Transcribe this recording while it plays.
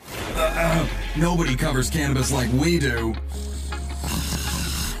Nobody covers cannabis like we do.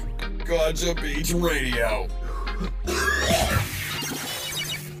 Ganja Beach Radio.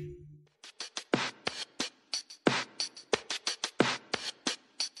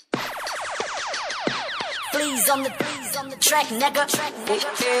 Please on the track, nigga. Who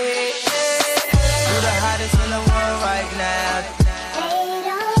the hottest in the world right now? They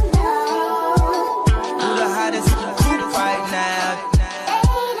don't know. Who the hottest in the world right now? They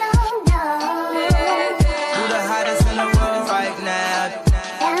don't know. Who the hottest in the world right now?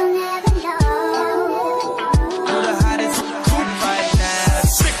 They'll never know. Who the hottest in the world right now?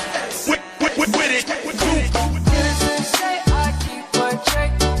 With it. Innocent say I keep her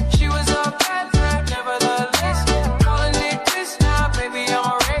check. She was a bad girl, nevertheless. Calling it this now, baby, I'm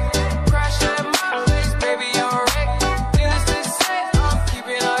a wreck. Crash at my place, baby, I'm a wreck. Innocent say I'm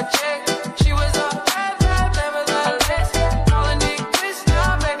keeping her check. She was a bad girl, nevertheless. Calling it this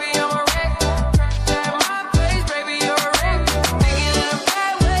now, baby, I'm a wreck. Crash at my place, baby, you're a wreck. Thinking in a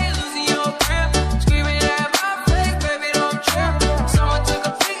bad way, losing your grip. Screaming at my face, baby, don't trip. Someone took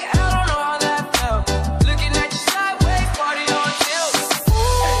a peek, I don't know how that felt. Looking at you sideways, party on tilt.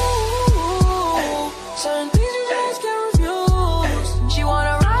 Ooh, certain things you guys can't refuse. She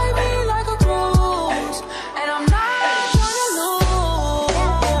wanna ride me like a cruise, and I'm not tryna lose.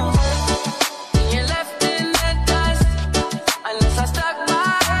 And you're left in the dust, unless I stuck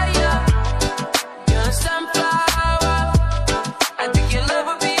by you. You're a sunflower. I think your love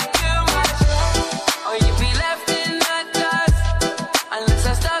would be too much, or you'd be left in the dust, unless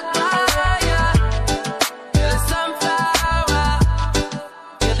I stuck by you. You're the sunflower.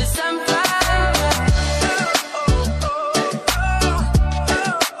 You're the sunflower.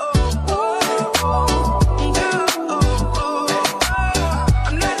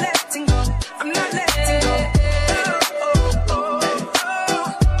 I'm not letting go. I'm not letting go.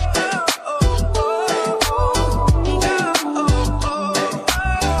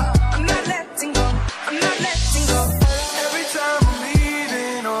 I'm not letting go. I'm not letting go. Every time I'm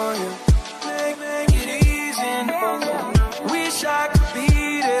leaving on you, make it easy. Wish I could be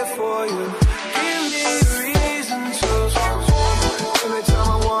there for you. Give me a reason to. Every time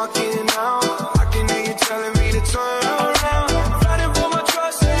I'm walking out, I can hear you telling me to turn around. Fighting for my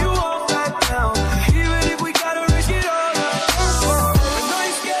trust, and you won't back down. Even if we gotta risk it all. I know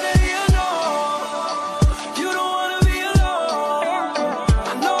you're scared of the unknown. You don't wanna be alone.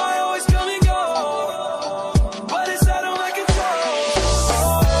 I know I always come and go, but it's out of my control.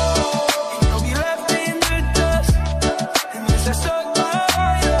 And you'll be left in the dust, unless I stuck by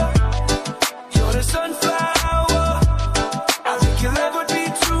you. You're the sunflower. I think your love would be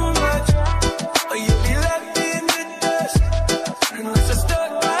too much, or you'd be left in the dust, unless I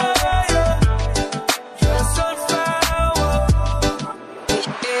stuck by you. You're the sunflower.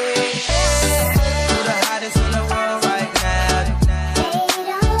 Who the hottest in the world right now? They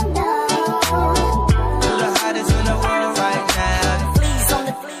don't know. Who the hottest in the world right now? Please on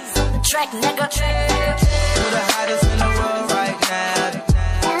the track, nigga. Who the hottest in the world right now?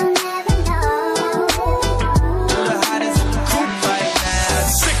 They'll never know. Who the hottest in the world right now?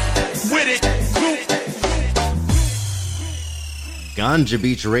 With it. Ganja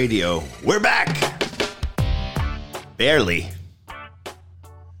Beach Radio. We're back. Barely.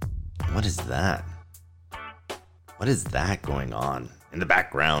 What is that? What is that going on in the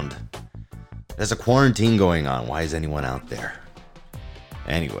background? There's a quarantine going on. Why is anyone out there?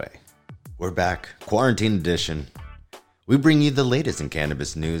 Anyway, we're back. Quarantine edition. We bring you the latest in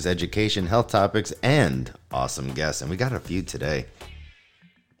cannabis news, education, health topics, and awesome guests. And we got a few today.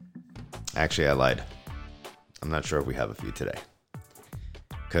 Actually, I lied. I'm not sure if we have a few today.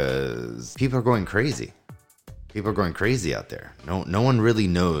 Because people are going crazy. People are going crazy out there. No one really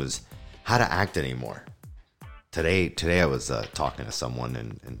knows how to act anymore. Today I was talking to someone,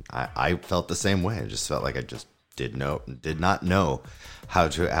 and I felt the same way. I just felt like I just did not know how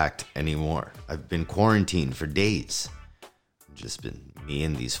to act anymore. I've been quarantined for days. Just been me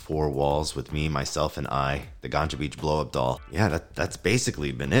in these four walls with me, myself, and I, the Ganja Beach blow-up doll. Yeah, that's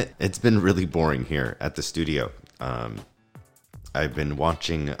basically been it. It's been really boring here at the studio. I've been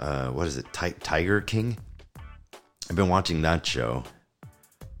watching, what is it, Tiger King? I've been watching that show.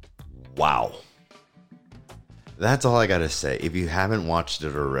 Wow. That's all I gotta say. If you haven't watched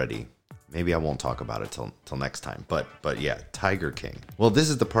it already, maybe I won't talk about it till next time. But yeah, Tiger King. Well, this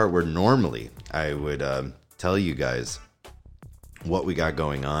is the part where normally I would tell you guys what we got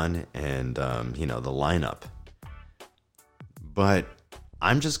going on and, the lineup. But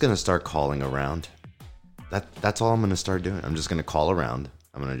I'm just gonna start calling around. That's all I'm gonna start doing. I'm just gonna call around.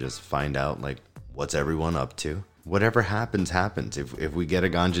 I'm gonna just find out, like, what's everyone up to. whatever happens, happens. If we get a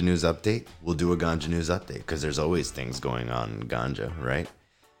Ganja News update, we'll do a Ganja News update, because there's always things going on in Ganja, right?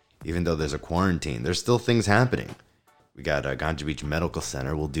 Even though there's a quarantine, there's still things happening. We got a Ganja Beach Medical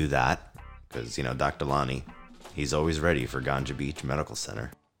Center. We'll do that because, Dr. Lonny, he's always ready for Ganja Beach Medical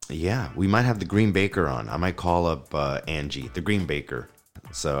Center. Yeah, we might have the Green Baker on. I might call up Angie, the Green Baker.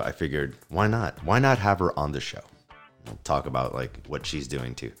 So I figured, why not? Why not have her on the show? We'll talk about what she's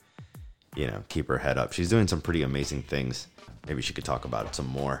doing to, keep her head up. She's doing some pretty amazing things. Maybe she could talk about it some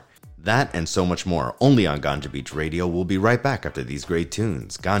more. That and so much more, only on Ganja Beach Radio. We'll be right back after these great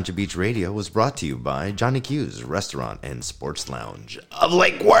tunes. Ganja Beach Radio was brought to you by Johnny Q's Restaurant and Sports Lounge of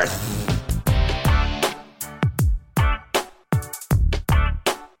Lake Worth.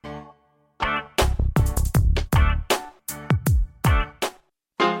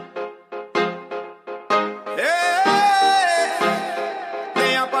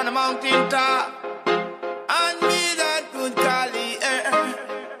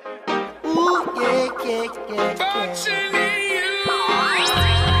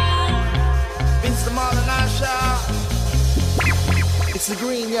 It's the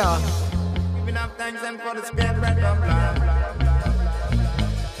green, yeah. Giving up thanks and for the spirit of love.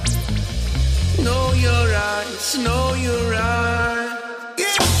 Know your rights, know your rights.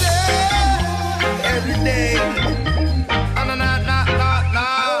 Get there every day. No, no, no, no, no, no.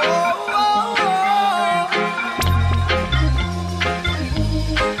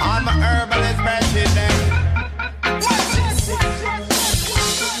 All my herbalist branches them.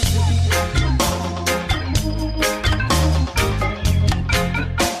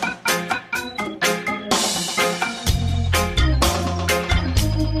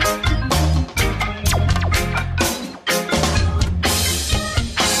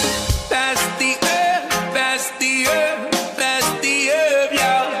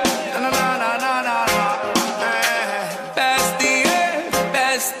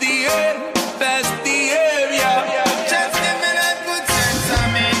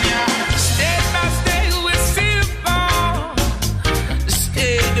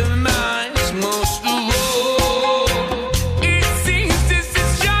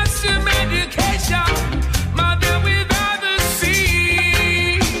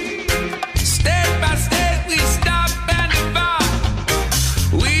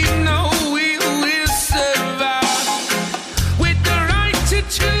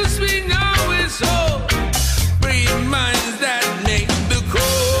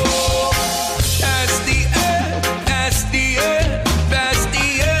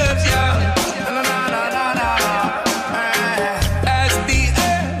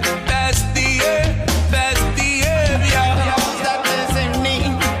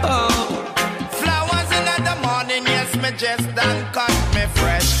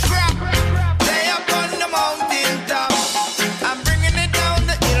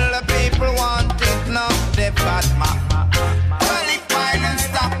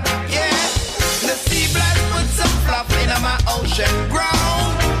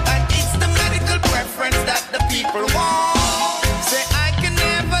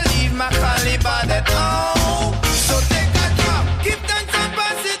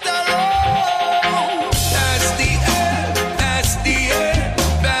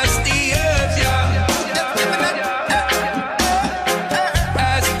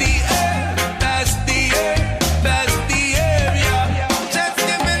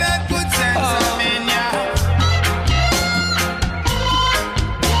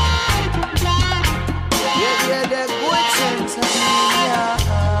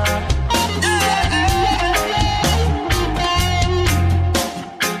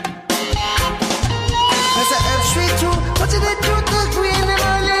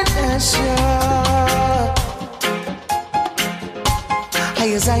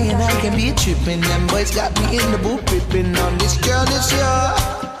 Tripping, them boys got me in the booth, tripping on this girl this year.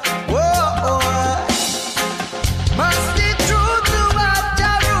 Whoa, must be true to what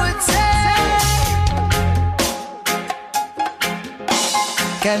I would say.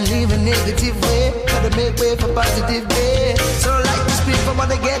 Can't live a negative way, gotta make way for positive day. So like this people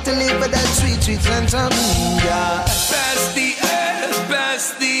wanna get to live for that sweet, sweet sensation. Yeah. Pass the earth,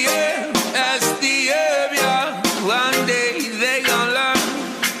 pass the earth, pass the earth, yeah. One day they gon' learn.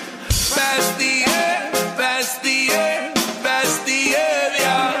 Pass the air, pass the air, pass the air,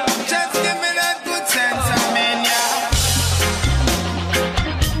 yeah. Just give me that good sense, I mean, yeah.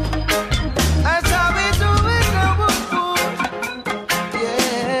 That's how we do it,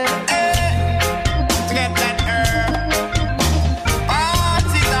 yeah. Hey, to get that herb,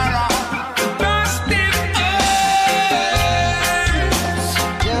 it's around. Pass the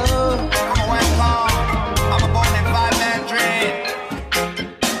earth, yo.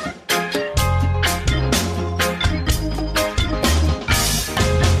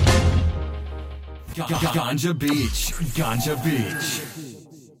 Ganja Beach. Ganja Beach.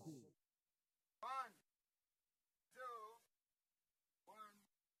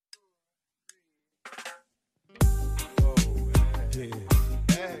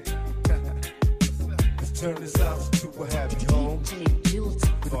 Let's turn this out to a happy home.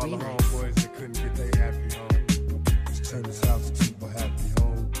 For all the homeboys that couldn't get their happy home. Let's turn this out to a happy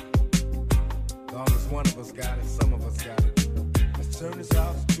home. As long as one of us got it, some of us got it. Let's turn this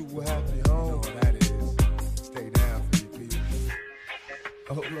out to a happy home. Oh, that is. Stay down for your people.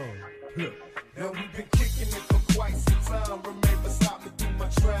 Oh, Lord. Look. Now we've been kicking it for quite some time. Remember, stop me through my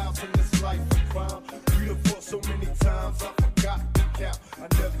trials in this life of crime. We done fought so many times, I forgot to count. I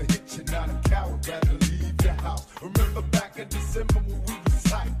never hit you, not a coward, rather leave your house. Remember back in December when we was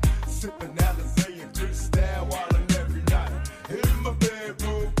tight, sipping Alizé and Cristal, wildin' every night. In my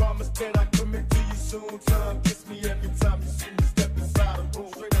bedroom, promise that I commit to you soon. Time kiss me every time you see me step inside a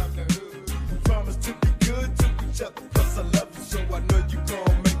room. Straight out the hood, we promise to be good to each other. Plus I love you, so I know you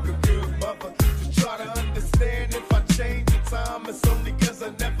gon' make a good mother. Just try to understand if I change the time, it's only cause I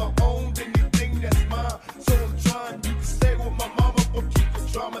never owned anything that's mine. So I'm trying, you can stay with my mama, but keep the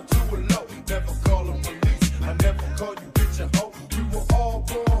drama to a low. Never call the police, I never call you bitch a hoe. We were all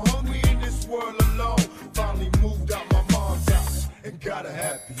born hungry in this world alone. Finally moved out my mom's house and got a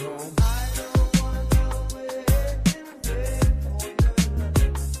happy home.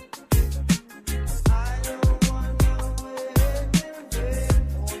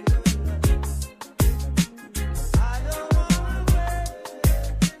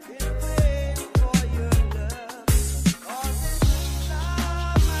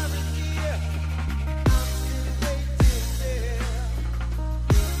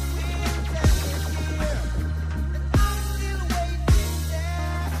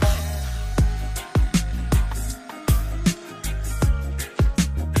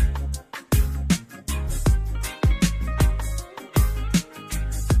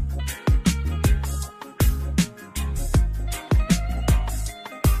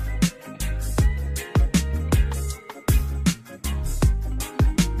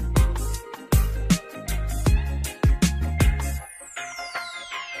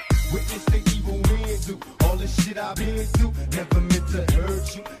 Witness the evil men do all the shit I've been through. Never meant to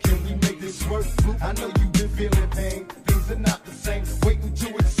hurt you. Can we make this work, boo? I know you've been feeling pain. Things are not the same. Waiting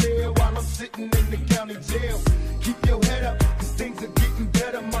to exhale while I'm sitting in the county jail. Keep your head up, cause things are getting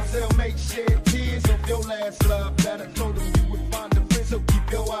better. My cellmate shed tears of your last love letter. Told him you would find a friend, so keep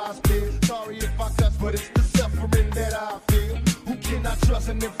your eyes peeled. Sorry if I cuss, but it's the suffering that I feel. Who can I trust?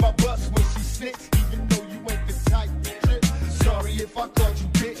 And if I bust when she sits, even though you ain't the type to trip. Sorry if I called you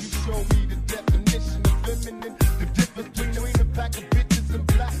bitch. You show me the definition of feminine. The difference between a pack of bitches and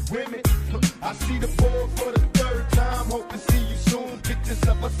black women. I see the board for the third time. Hope to see you soon. Pictures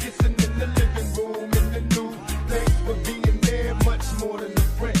of us kissing in the living room in the nude. Thanks for being there, much more than a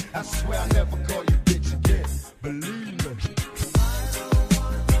friend. I swear I never call you bitch again. Believe me.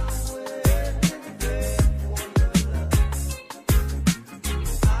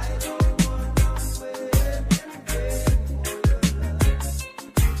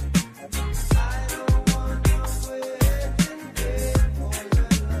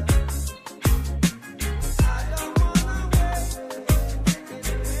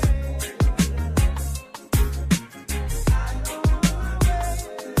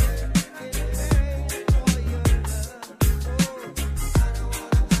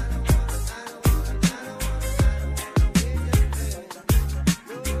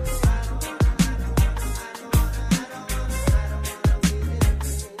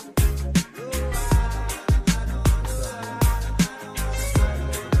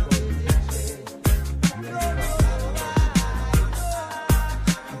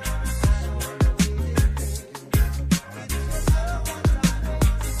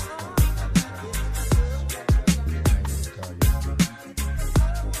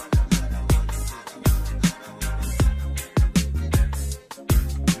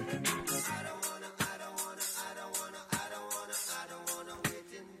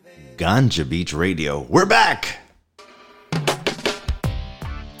 Ganja Beach Radio. We're back.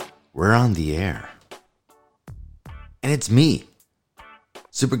 We're on the air. And it's me,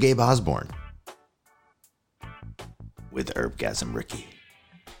 Super Gabe Osborne, with Herbgasm Ricky.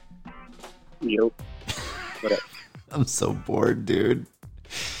 Yo. What up? I'm so bored, dude.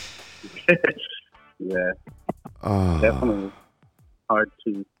 Yeah. Definitely hard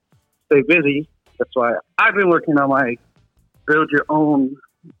to stay busy. That's why I've been working on my build your own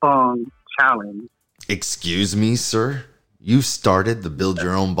bong challenge. Excuse me, sir? You started the Build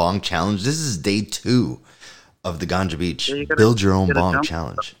Your Own Bong Challenge. This is day 2 of the Ganja Beach Build Your Own Bong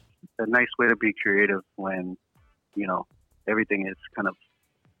Challenge. a nice way to be creative when, you know, everything is kind of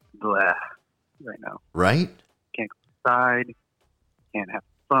blah right now. Right? Can't go outside, can't have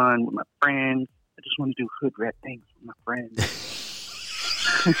fun with my friends. I just want to do hood rat things with my friends.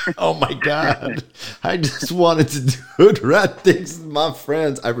 Oh my God. I just wanted to do hood rat things with my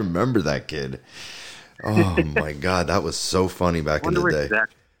friends. I remember that kid. Oh my God. That was so funny back in the day.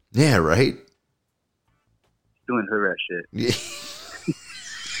 Exactly Yeah, right? doing hood rat shit. Yeah.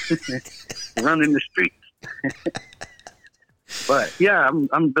 Running the streets. But yeah,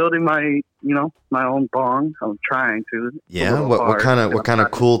 I'm building my my own bong. I'm trying to. It's a Yeah. little What hard, kind and of I'm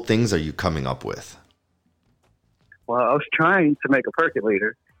not- cool things are you coming up with? Well, I was trying to make a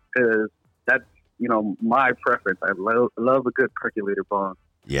percolator because that's my preference. I love a good percolator bong.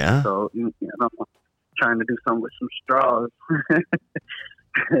 Yeah. So trying to do something with some straws.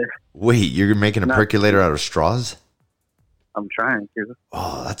 Wait, you're making a Not- percolator out of straws? I'm trying to.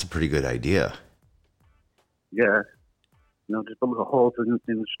 Oh, that's a pretty good idea. Yeah. Just a little holes in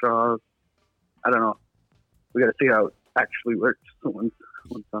the straws. I don't know. We got to see how it actually works once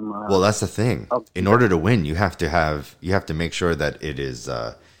I'm. Well, that's the thing. In order to win, you have to make sure that it is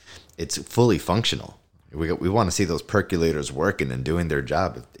it's fully functional. We want to see those percolators working and doing their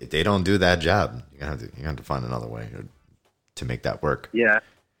job. If they don't do that job, you're gonna have to find another way to make that work. Yeah.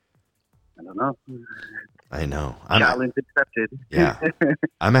 I don't know. I know. Challenge accepted. Yeah.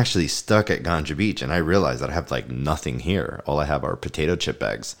 I'm actually stuck at Ganja Beach, and I realize that I have like nothing here. All I have are potato chip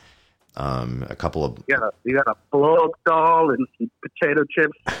bags. A couple of You got a blow up doll and some potato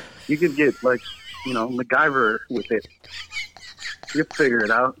chips. You could get MacGyver with it. You figure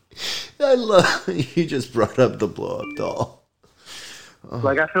it out. I love you just brought up the blow up doll.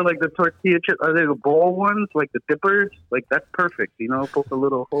 Like I feel like the tortilla chips are they the bowl ones, like the dippers? Like that's perfect. Poke a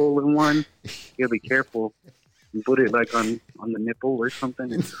little hole in one. You gotta be careful. You put it like on the nipple or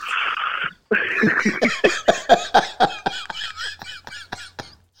something.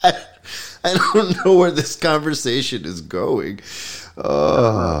 I don't know where this conversation is going.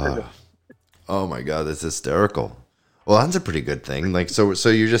 Oh my God, that's hysterical. Well, that's a pretty good thing. Like, so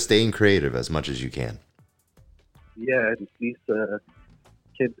you're just staying creative as much as you can. Yeah, these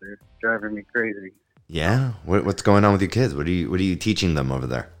kids are driving me crazy. Yeah, what's going on with your kids? What are you teaching them over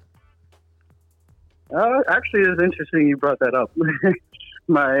there? Actually, it's interesting you brought that up.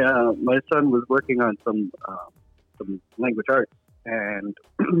 My son was working on some language arts, and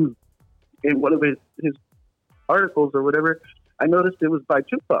in one of his articles or whatever, I noticed it was by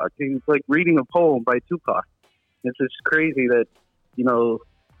Tupac. He was like reading a poem by Tupac. It's just crazy that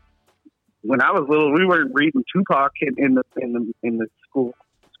when I was little, we weren't reading Tupac in the school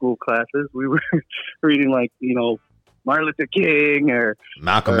classes. We were reading like Martin Luther King or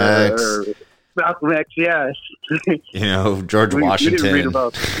Malcolm X. Or Malcolm X, yes. George Washington. We didn't read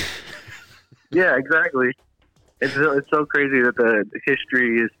about. Yeah, exactly. It's so crazy that the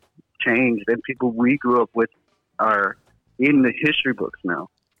history is changed and people we grew up with are in the history books now.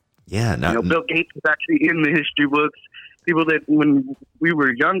 Yeah, Bill Gates is actually in the history books. People that when we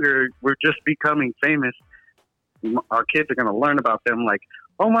were younger were just becoming famous. Our kids are going to learn about them. Like,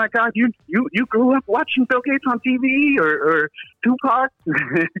 oh my God, you grew up watching Bill Gates on TV or Tupac.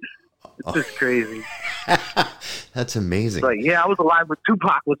 It's just crazy. That's amazing. Like, yeah, I was alive when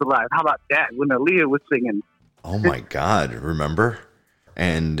Tupac was alive. How about that? When Aaliyah was singing. Oh my God, remember?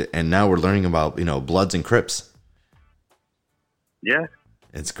 And now we're learning about Bloods and Crips. Yeah.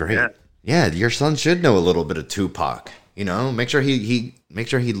 It's great. Yeah, your son should know a little bit of Tupac. Make sure he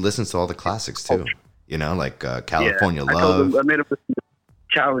listens to all the classics too. Like California Love. I made up with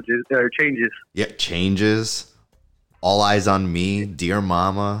challenges or changes. Yeah, Changes. All Eyes on Me, Dear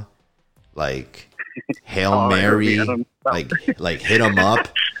Mama, like Hail Mary, like Hit 'Em Up.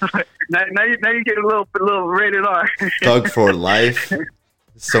 now you get a little rated R. Thug for Life.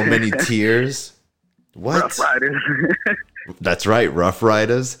 So Many Tears. What? Rough Riders. That's right, Rough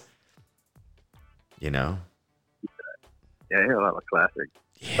Riders. Yeah, he had a lot of classics.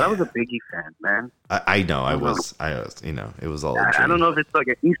 Yeah. But I was a Biggie fan, man. I know, I was, it was all. I don't know if it's like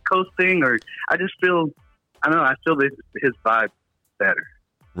an East Coast thing or I just feel, I don't know, I feel his vibe better.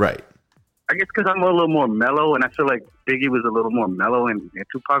 Right. I guess because I'm a little more mellow, and I feel like Biggie was a little more mellow, and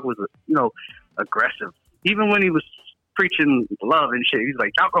Tupac was, aggressive. Even when he was preaching love and shit, he's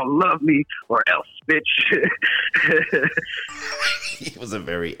like, y'all gonna love me or else, bitch. He was a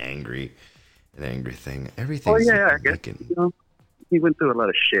very angry thing. Everything. Oh yeah, I guess he went through a lot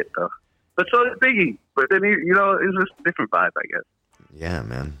of shit though. But so did Biggie. But then it was just a different vibe, I guess. Yeah,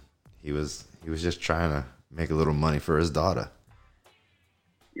 man. He was just trying to make a little money for his daughter.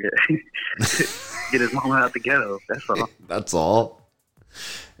 Yeah. Get his mama out the ghetto. That's all. That's all.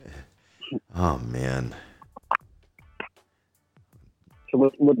 Oh man. So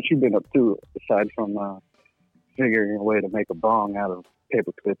what have you been up to aside from figuring a way to make a bong out of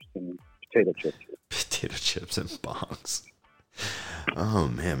paper clips and potato chips? Potato chips and bongs. Oh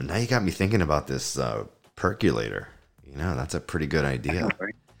man, now you got me thinking about this percolator. You know, that's a pretty good idea.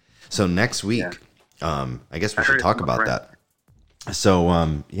 Right? So next week, I guess we I should heard it talk from a about friend. that. So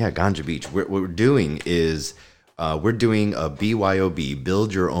Ganja Beach. What we're doing is we're doing a BYOB,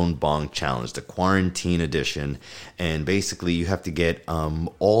 Build Your Own Bong Challenge, the quarantine edition. And basically you have to get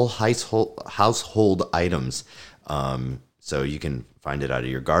all household items. So you can find it out of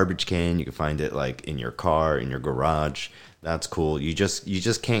your garbage can. You can find it like in your car, in your garage. That's cool. You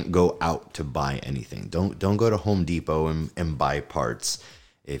just can't go out to buy anything. Don't go to Home Depot and buy parts.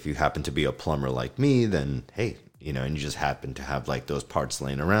 If you happen to be a plumber like me, then hey, you know, and you just happen to have like those parts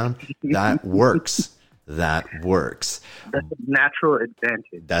laying around, that works. That works. That's a natural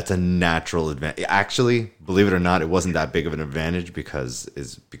advantage. That's a natural advantage. Actually, believe it or not, it wasn't that big of an advantage because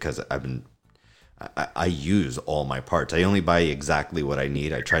I use all my parts. I only buy exactly what I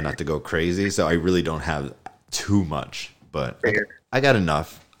need. I try not to go crazy, so I really don't have too much. But I got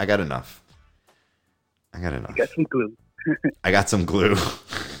enough. I got enough. You got some glue. I got some glue.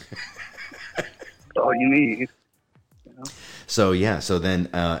 That's all you need. So yeah, so then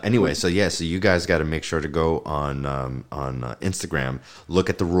anyway, so you guys got to make sure to go on Instagram, look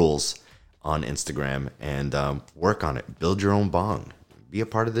at the rules on Instagram, and work on it. Build your own bong. Be a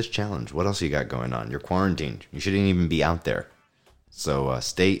part of this challenge. What else you got going on? You're quarantined. You shouldn't even be out there. So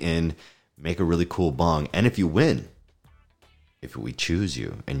stay in, make a really cool bong, and if you win, if we choose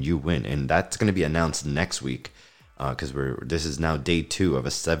you and you win, and that's going to be announced next week. Because this is now day 2 of a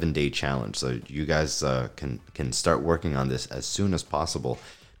 7-day challenge, so you guys can start working on this as soon as possible,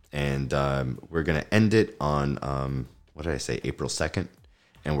 and we're gonna end it on what did I say, April 2nd,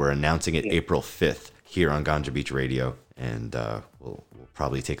 and we're announcing it April 5th here on Ganja Beach Radio, and we'll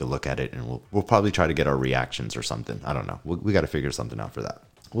probably take a look at it, and we'll probably try to get our reactions or something. I don't know. We got to figure something out for that.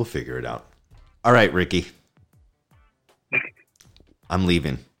 We'll figure it out. All right, Ricky, I'm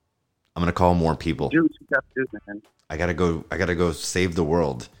leaving. I'm gonna call more people. Do what you got to do, man. I gotta go save the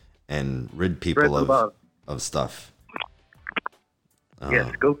world and rid people of stuff.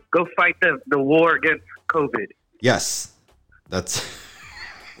 Yes, go fight the war against COVID. Yes, that's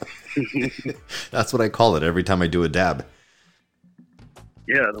that's what I call it every time I do a dab.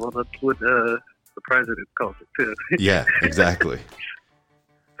 Yeah, well, that's what the president calls it too. Yeah, exactly.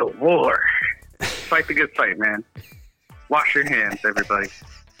 The war. Fight the good fight, man. Wash your hands, everybody.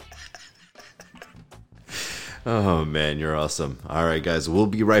 Oh, man, you're awesome. All right, guys, we'll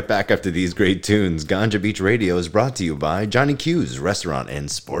be right back after these great tunes. Ganja Beach Radio is brought to you by Johnny Q's Restaurant and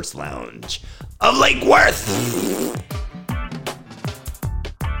Sports Lounge of Lake Worth.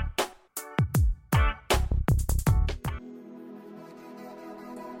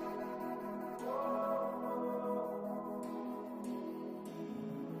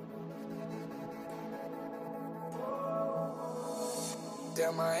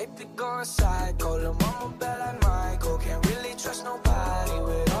 Damn, I hate to go inside. Call her mama bad like Michael. Can't really trust nobody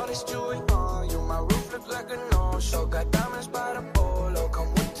with all this jewelry on. You, my roof look like a no-show. Got diamonds by the polo.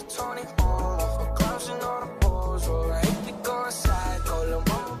 Come with the Tony Momo for clowns and all the balls. Roll. I hate to go inside. Call her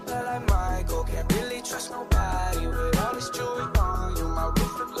mama bad like Michael. Can't really trust nobody with all this jewelry on. You, my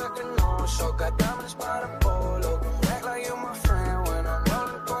roof look like a no-show. Got diamonds by the polo. Act like you my friend when I'm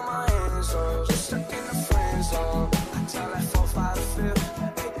rolling through my hands. So just stuck in the friend zone. I tell like 4, 5 to 5.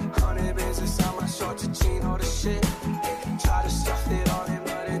 Inside my shorts and jeans, all the shit. Try to stuff it on him,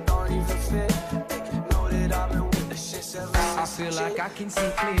 but it don't even fit. Know that I've been with the shit since I feel like I can see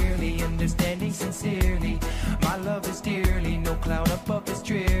clearly, understanding sincerely. My love is dearly, no cloud above is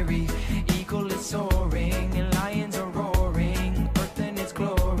dreary. Eagle is soaring, and lions are roaring. Earth in its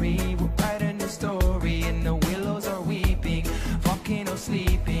glory, we're writing a story. And the willows are weeping, volcano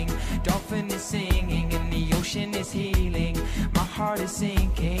sleeping. Dolphin is singing, and the ocean is healing. My heart is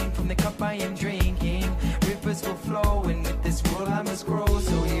sinking from the cup I am drinking. Rivers will flow, and with this world I must grow.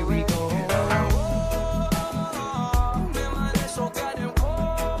 So here we go.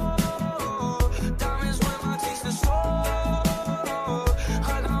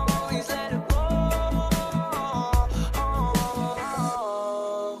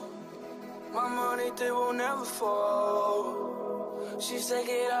 She said,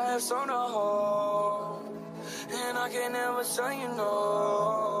 "Kid, I have some to hold, and I can never say you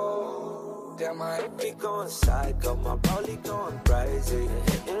no." Damn, my AP going psycho, my body going crazy.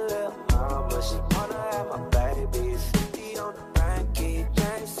 Hitting little mama, she wanna have my baby. 50 on the banky,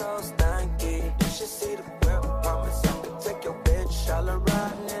 gang so stanky. You should see the whip, promise I can take your bitch. All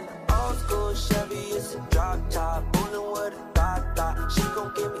riding in the old school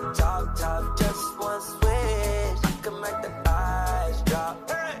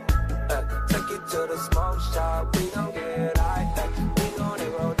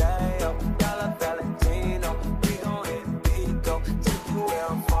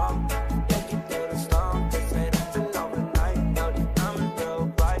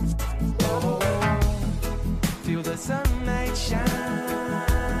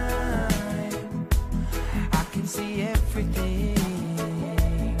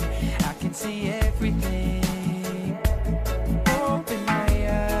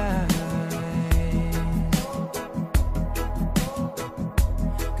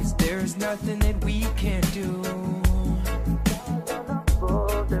nothing that we can't do.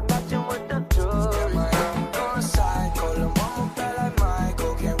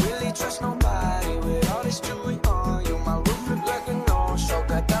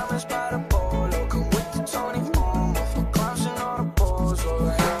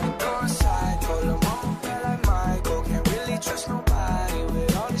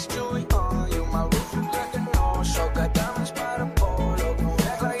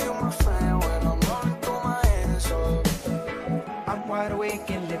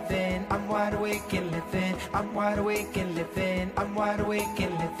 I'm wide awake and living. I'm wide awake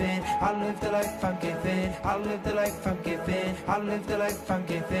and living. I live the life I'm giving. I live the life I'm giving. I live the life I'm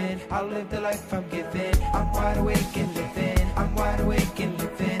giving. I live the life I'm giving. I'm wide awake and living. I'm wide awake and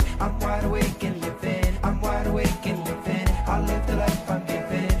living. I'm wide awake and living. I'm wide awake and living. I live the life I'm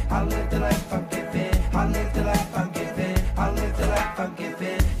giving. I live the life I'm giving. I live the life I'm giving. I live the life I'm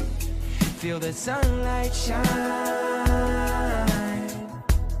giving. Feel the sunlight shine.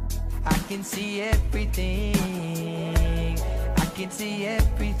 I can see everything. I can see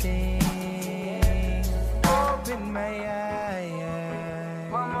everything. Open my eyes.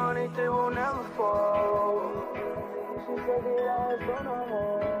 My money they will never fall. She said that I was gonna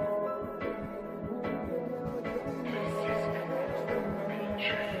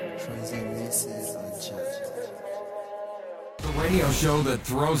The radio show that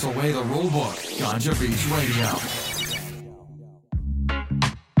throws away the rule book. Ganja Beach Radio.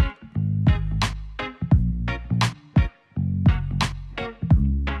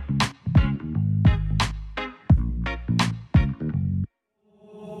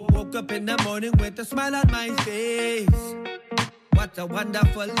 Up in the morning with a smile on my face. What a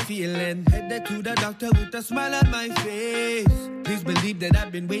wonderful feeling. Headed to the doctor with a smile on my face. Please believe that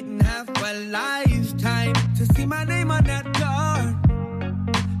I've been waiting half a lifetime to see my name on that door.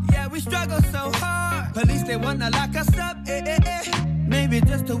 Yeah, we struggle so hard. Police, they wanna lock us up. Maybe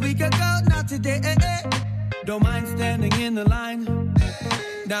just a week ago, not today. Don't mind standing in the line.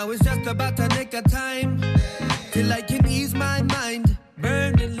 Now it's just about to nick a time till I can ease my mind.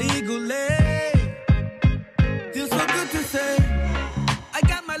 Burning legally. Feels so good to say I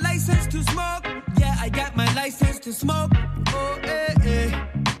got my license to smoke. Yeah, I got my license to smoke. Oh,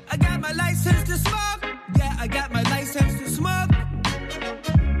 I got my license to smoke. Yeah, I got my license to smoke.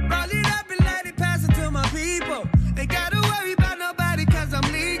 Roll it up and let it pass it to my people. Ain't gotta worry about nobody cause I'm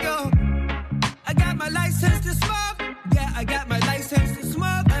legal. I got my license to smoke. Yeah, I got my license to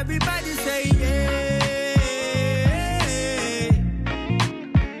smoke. Everybody say yeah.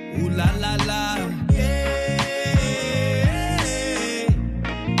 La la la, yeah.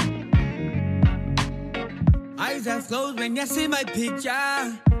 Eyes are closed when you see my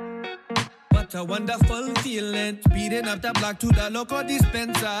picture. What a wonderful feeling. Speeding up the block to the local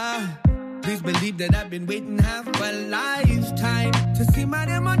dispenser. Please believe that I've been waiting half a lifetime to see my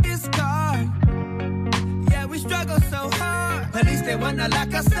name on this card. Yeah, we struggle so hard. Police, they wanna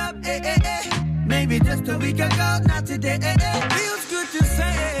lock us up. Maybe just a week ago, not today. Feels good to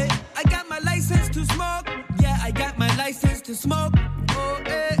say I got my license to smoke. Yeah, I got my license to smoke. Oh,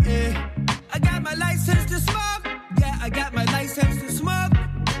 I got my license to smoke. Yeah, I got my license to smoke.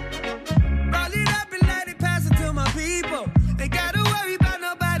 Roll it up and let it pass it to my people. Ain't gotta worry about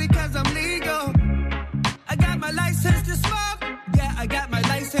nobody cause I'm legal. I got my license to smoke. Yeah, I got my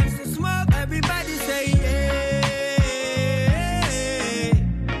license to smoke. Everybody say yeah.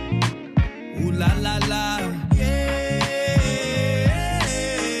 Ooh la la la.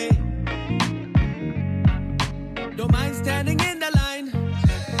 Don't mind standing in the line.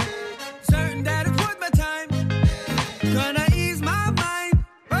 Certain that it's worth my time. Gonna ease my mind.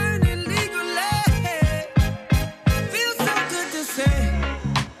 Burning legally. Feels so good to say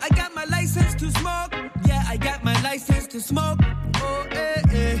I got my license to smoke. Yeah, I got my license to smoke. Oh,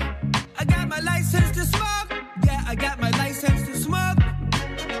 I got my license to smoke. Yeah, I got my license to smoke.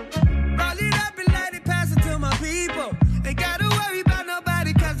 Roll it up and let it pass it to my people. Ain't gotta worry about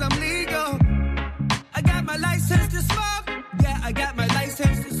nobody cause I'm legal. I got my license to smoke. Yeah, I got my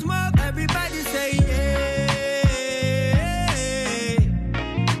license to smoke. Everybody say yeah.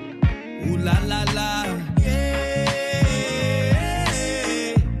 Ooh la la la. Yeah.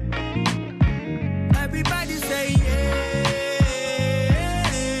 Everybody say yeah.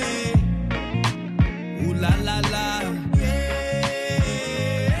 Ooh la la la. Yeah.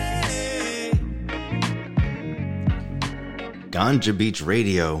 Ganja Beach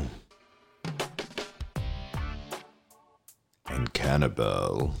Radio.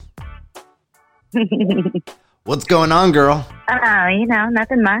 Canna-bell. What's going on, girl?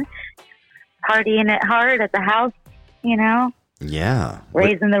 Nothing much. Partying it hard at the house, Yeah.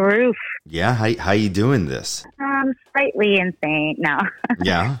 raising the roof. Yeah, how you doing this? Slightly insane. No,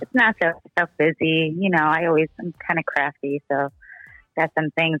 Yeah. it's not so busy. You know, I'm kind of crafty, so got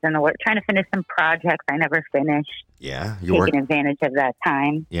some things in the work. Trying to finish some projects I never finished. Yeah, Taking advantage of that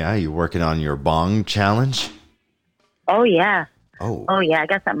time. Yeah, you working on your bong challenge? Oh yeah. Oh yeah. I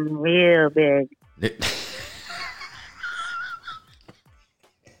got something real big.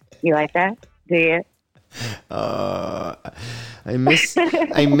 You like that? Do you? I miss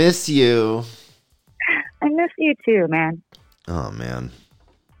you. I miss you too, man. Oh man.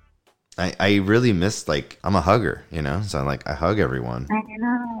 I really miss, like, I'm a hugger, you know? So I hug everyone. I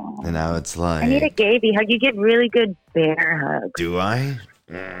know. And now it's like, I need a Gaby hug. You get really good bear hugs. do I?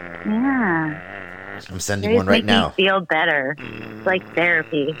 Yeah. I'm sending They one right make me now. feel better. It's like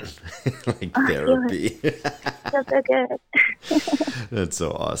therapy. Like therapy. Feels so good. That's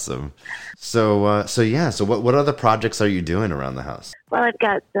so awesome. So what other projects are you doing around the house? Well, I've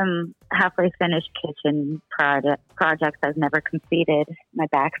got some halfway finished kitchen projects I've never completed. My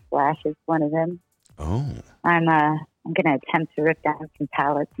backsplash is one of them. Oh. I'm going to attempt to rip down some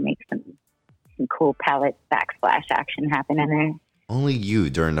pallets and make some cool pallet backsplash action happen in there. Only you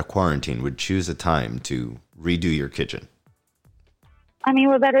during the quarantine would choose a time to redo your kitchen. I mean,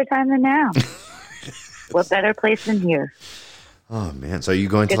 what better time than now? What better place than here? Oh man! So are you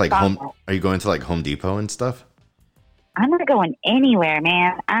going to Home Depot and stuff? I'm not going anywhere,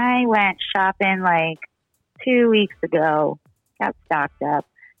 man. I went shopping like 2 weeks ago. Got stocked up.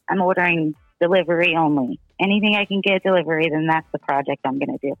 I'm ordering delivery only. Anything I can get delivery, then that's the project I'm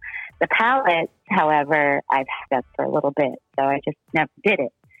going to do. The pallets, however, I've had up for a little bit, so I just never did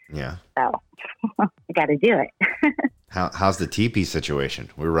it. Yeah. So I got to do it. How's the TP situation?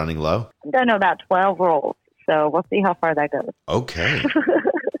 We're running low? I've done about 12 rolls, so we'll see how far that goes. Okay.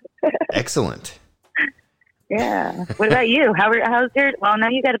 Excellent. Yeah. What about you? How's your? Well, no,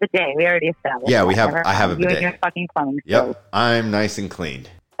 you got a bidet. We already established. Yeah, I have a You bidet. and your fucking plumbing. Yep. I'm nice and clean.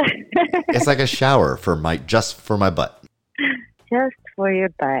 It's like a shower just for my butt. Just for your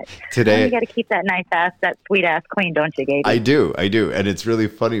butt. Today, well, you got to keep that that sweet ass clean, don't you, Gaby? I do. And it's really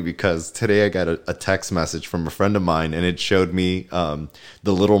funny because today I got a text message from a friend of mine, and it showed me the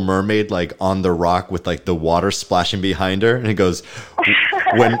Little Mermaid, like, on the rock with, like, the water splashing behind her. And it goes,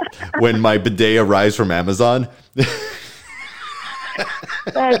 when my bidet arrives from Amazon.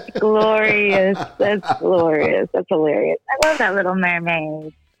 That's glorious. That's glorious. That's hilarious. I love that Little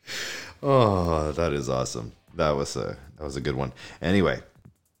Mermaid. Oh, that is awesome. That was a good one. Anyway,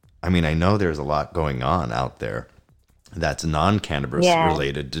 I mean, I know there's a lot going on out there that's non-cannabis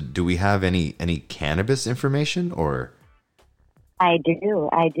related. Do we have any cannabis information, or? I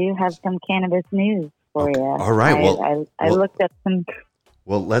do have some cannabis news for you. All right. I looked up some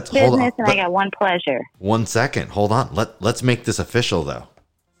let's business, hold on. and I got one pleasure. 1 second. Hold on. Let's make this official, though.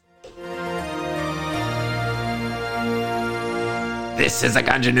 This is a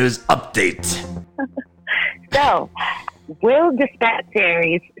Ganja News update. So, will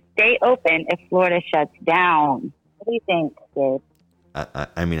dispensaries stay open if Florida shuts down? What do you think, Gabe?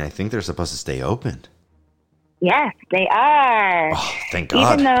 I mean, I think they're supposed to stay open. Yes, they are. Oh, thank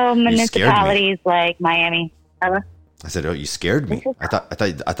God. Even though municipalities like Miami. I said, "Oh, you scared me." I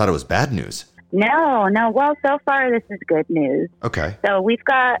thought it was bad news. No. Well, so far this is good news. Okay. So we've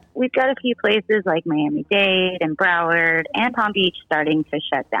got a few places like Miami-Dade and Broward and Palm Beach starting to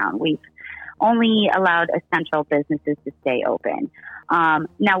shut down. We've only allowed essential businesses to stay open.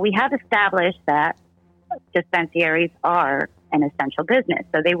 Now we have established that dispensaries are an essential business,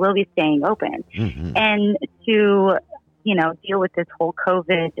 so they will be staying open. Mm-hmm. And to, deal with this whole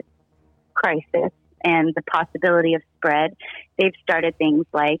COVID crisis and the possibility of spread, they've started things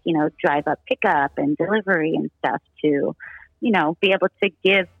like, drive-up pickup and delivery and stuff to, be able to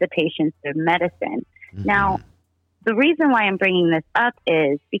give the patients their medicine. Mm-hmm. Now, the reason why I'm bringing this up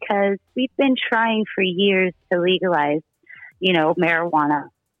is because we've been trying for years to legalize, marijuana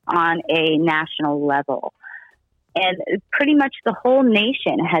on a national level. And pretty much the whole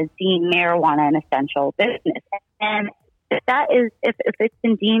nation has deemed marijuana an essential business. And if it's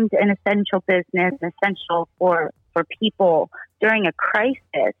been deemed an essential business, essential for people during a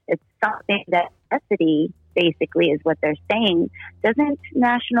crisis, it's something that necessity basically is what they're saying. Doesn't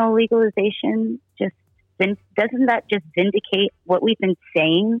national legalization doesn't that just vindicate what we've been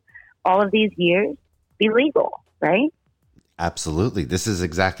saying all of these years? Be legal, right? Absolutely. This is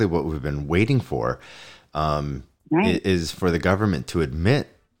exactly what we've been waiting for. Right. Is for the government to admit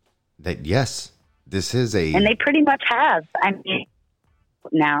that, yes, this is a... And they pretty much have. I mean,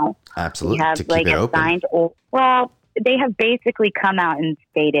 now. Absolutely. We have to keep it open. Well, they have basically come out and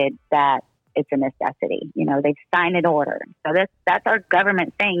stated that it's a necessity. You know, they've signed an order. So that's our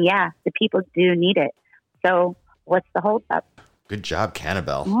government saying, yeah, the people do need it. So what's the holdup? Good job,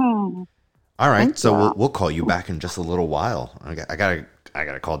 Canna-bell. Mm. All right, Thank so you. we'll call you back in just a little while. I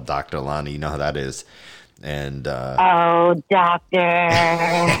gotta call Dr. Lonny. You know how that is. And Oh, doctor.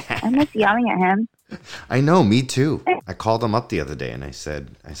 I miss yelling at him. I know, me too. I called him up the other day and I said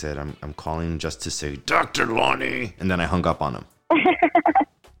I'm calling just to say Dr. Lonny, and then I hung up on him.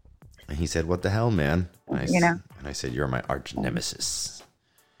 And he said, "What the hell, man?" And I said, "You're my arch nemesis."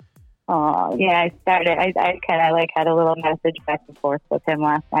 Oh, yeah, I started. I kind of like had a little message back and forth with him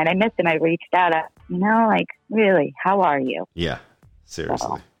last night. I missed him. I reached out. Like, really, how are you? Yeah,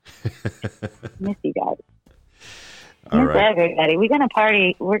 seriously. Miss you guys. All Miss right. everybody. We're gonna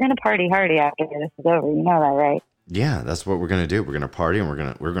party. We're gonna party hardy after this is over. You know that, right? Yeah, that's what we're gonna do. We're gonna party and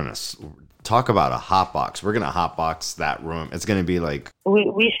we're gonna talk about a hot box. We're gonna hot box that room. It's gonna be like We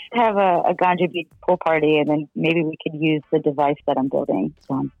should have a Ganja Beach pool party, and then maybe we could use the device that I'm building.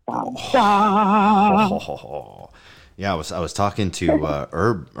 Dun, dun, dun. Yeah, I was talking to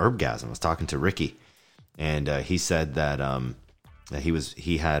Herbgasm. I was talking to Ricky, and he said that that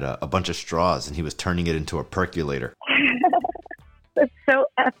he had a bunch of straws and he was turning it into a percolator. That's so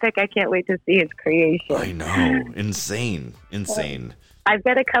epic! I can't wait to see his creation. I know, insane. I've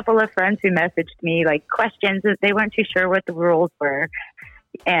got a couple of friends who messaged me like questions that they weren't too sure what the rules were,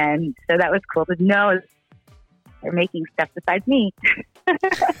 and so that was cool to know they're making stuff besides me.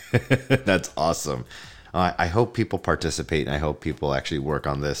 That's awesome. I hope people participate, and I hope people actually work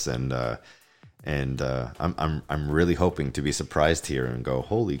on this. And I'm really hoping to be surprised here and go,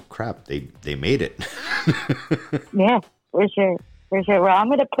 holy crap, they made it. Yeah, for sure. Well, I'm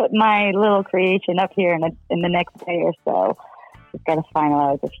going to put my little creation up here in the next day or so. Just got to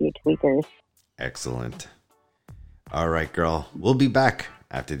finalize a few tweakers. Excellent. All right, girl. We'll be back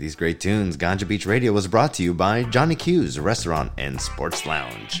after these great tunes. Ganja Beach Radio was brought to you by Johnny Q's Restaurant and Sports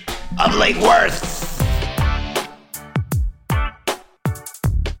Lounge of Lake Worth.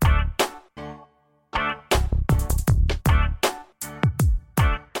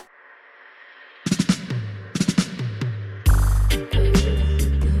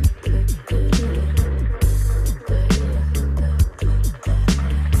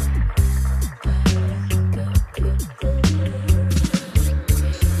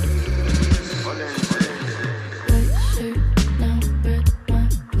 White shirt, now red, my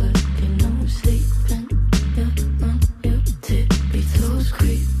blood, you know, sleeping.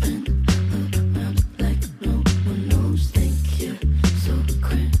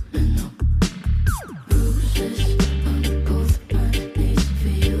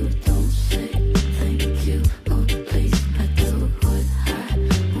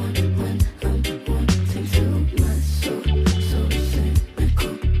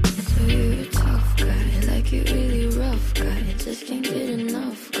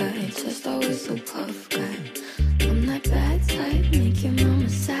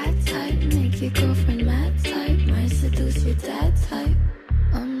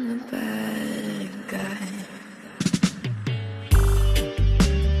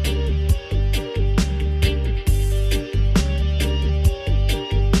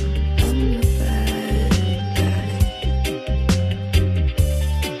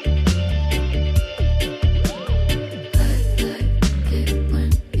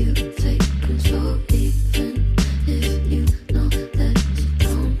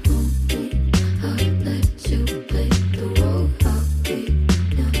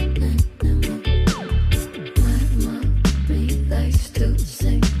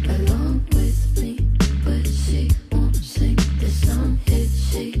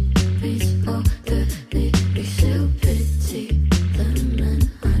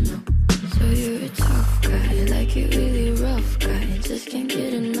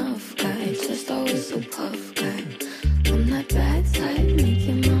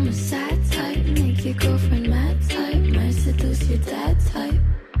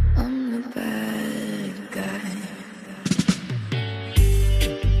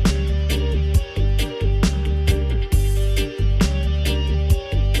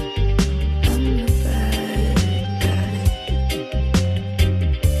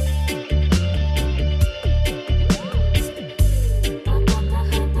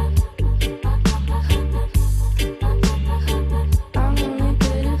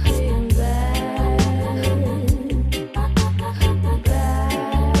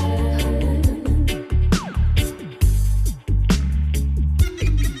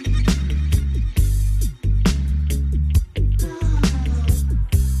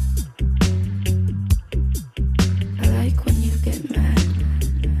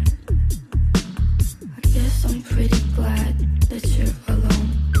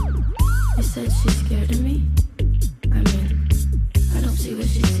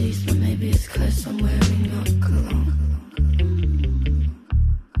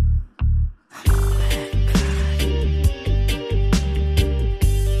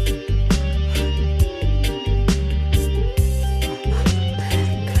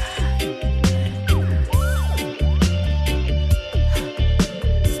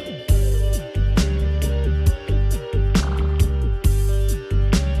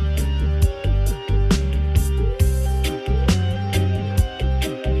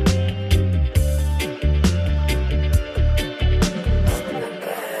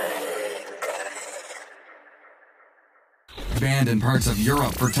 banned in parts of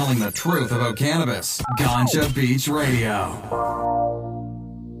Europe for telling the truth about cannabis. Ganja Beach Radio.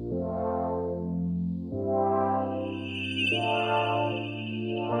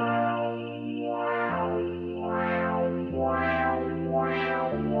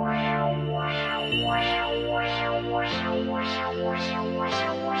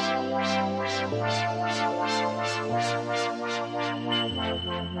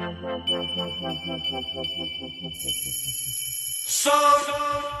 Some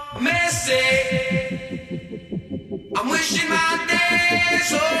may say I'm wishing my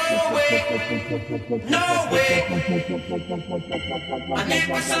days away. No way. I need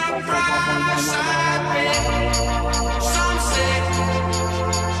for some pride side. Some say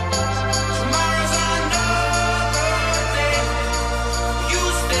tomorrow's another day. You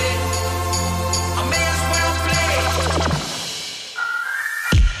stay, I may as well play.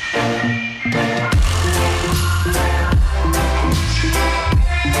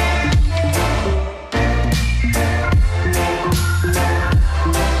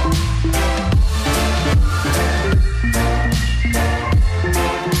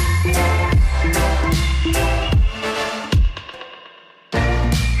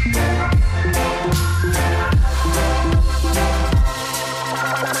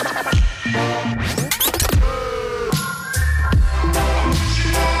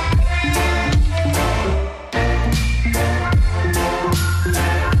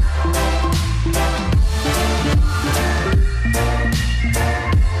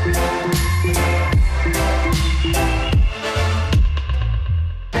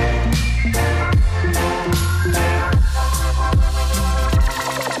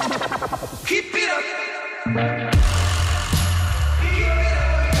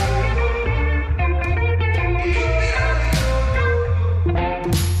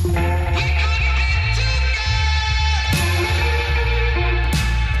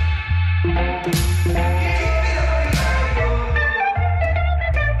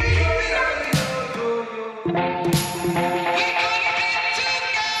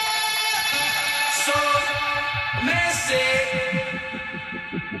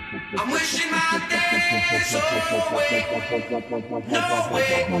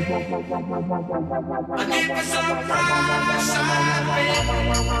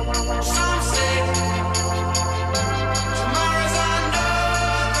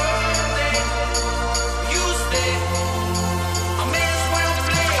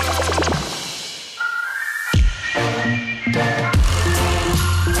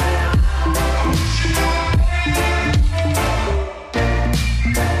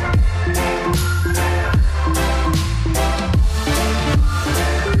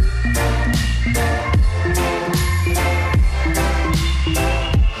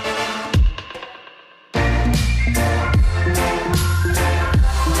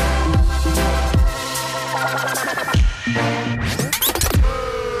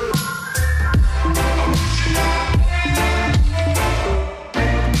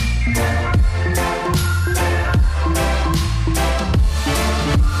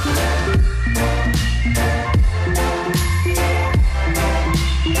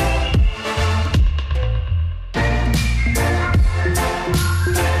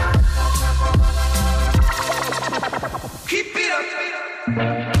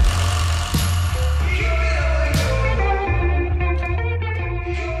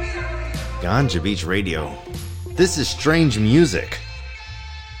 Ganja Beach Radio. This is strange music.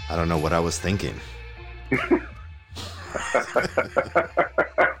 I don't know what I was thinking.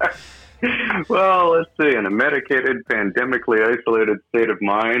 Well, let's see. In a medicated, pandemically isolated state of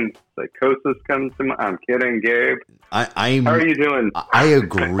mind, psychosis comes to mind. I'm kidding, Gabe. How are you doing? I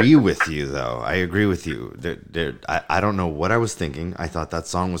agree with you, though. I agree with you. I don't know what I was thinking. I thought that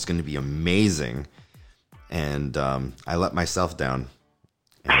song was going to be amazing, and I let myself down.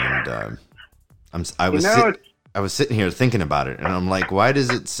 And I was sitting here thinking about it, and I'm like, why does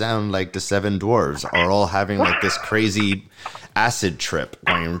it sound like the Seven Dwarves are all having like this crazy acid trip?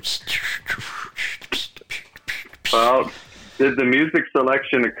 Well, did the music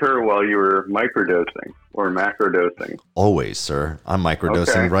selection occur while you were microdosing or macrodosing? Always, sir. I'm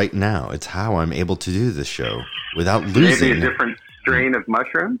microdosing right now. It's how I'm able to do this show without losing. Maybe a different strain of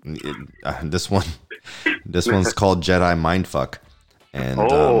mushroom? This one's called Jedi Mindfuck. And,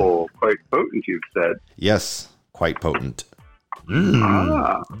 quite potent, you've said. Yes, quite potent.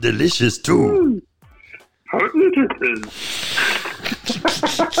 Delicious, too. Potent it is.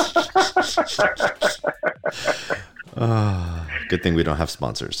 Good thing we don't have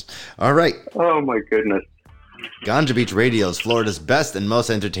sponsors. All right. Oh, my goodness. Ganja Beach Radio is Florida's best and most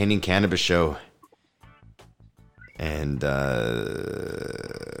entertaining cannabis show. And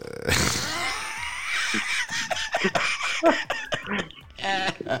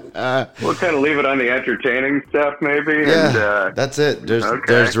we'll kind of leave it on the entertaining stuff, maybe. Yeah, and, that's it.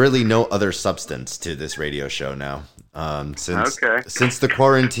 There's really no other substance to this radio show now. Since the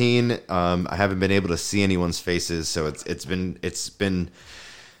quarantine, I haven't been able to see anyone's faces, so it's been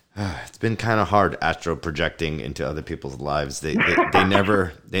kind of hard astro projecting into other people's lives. They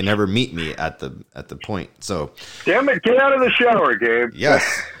never meet me at the point. So damn it, get out of the shower, Gabe.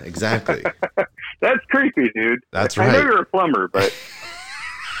 Yes, exactly. That's creepy, dude. That's right. I know you're a plumber, but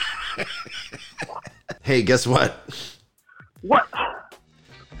hey, guess what? What?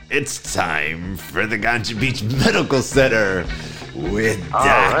 It's time for the Ganja Beach Medical Center with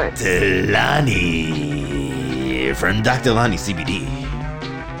Dr. Lonny from Dr. Lonny CBD.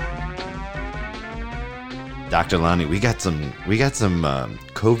 Dr. Lonny, we got some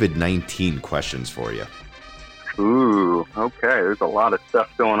COVID-19 questions for you. Ooh, okay. There's a lot of stuff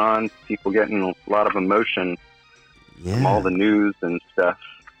going on. People getting a lot of emotion from all the news and stuff.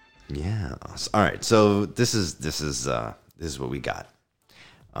 Yeah. All right. So this is what we got.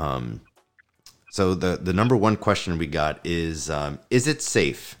 So the number one question we got is it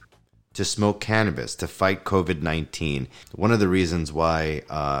safe to smoke cannabis to fight COVID-19? One of the reasons why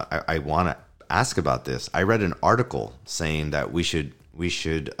I want to ask about this, I read an article saying that we should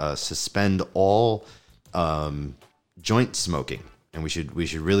suspend all joint smoking, and we should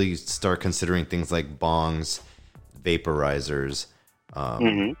really start considering things like bongs, vaporizers,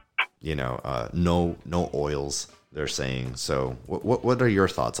 no oils. They're saying. So, what are your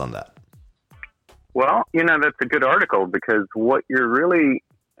thoughts on that? Well, that's a good article, because what you're really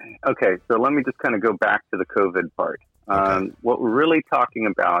okay. So let me just kind of go back to the COVID part. What we're really talking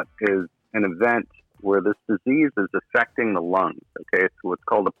about is an event where this disease is affecting the lungs. Okay, it's what's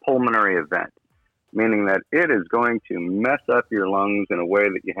called a pulmonary event, meaning that it is going to mess up your lungs in a way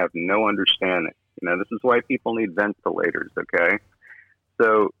that you have no understanding. This is why people need ventilators. Okay,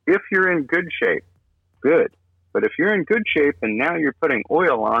 so if you're in good shape, good. But if you're in good shape and now you're putting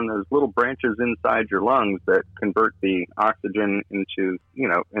oil on those little branches inside your lungs that convert the oxygen into,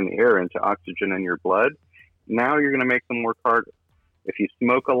 in the air into oxygen in your blood, now you're going to make them work harder. If you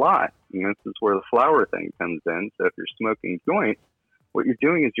smoke a lot, and this is where the flower thing comes in. So if you're smoking joints, what you're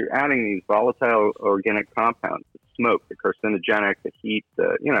doing is you're adding these volatile organic compounds, the smoke, the carcinogenic, the heat,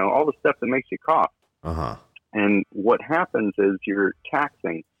 all the stuff that makes you cough. And what happens is you're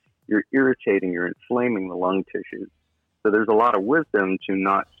taxing, you're irritating, you're inflaming the lung tissues. So there's a lot of wisdom to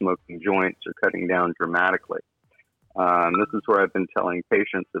not smoking joints or cutting down dramatically. This is where I've been telling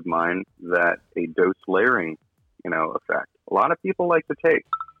patients of mine that a dose layering, effect. A lot of people like to take.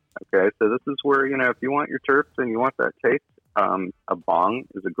 Okay, so this is where, if you want your terps and you want that taste, a bong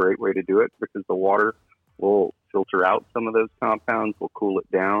is a great way to do it, because the water will filter out some of those compounds, will cool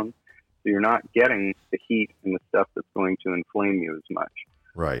it down. So you're not getting the heat and the stuff that's going to inflame you as much.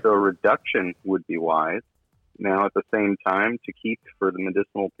 Right. So a reduction would be wise. Now, at the same time, to keep for the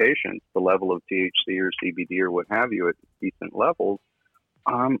medicinal patients the level of THC or CBD or what have you at decent levels,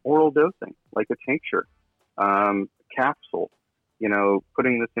 oral dosing, like a tincture, capsule,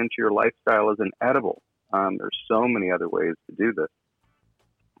 putting this into your lifestyle as an edible. There's so many other ways to do this.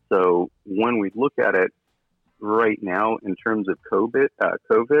 So when we look at it right now in terms of COVID,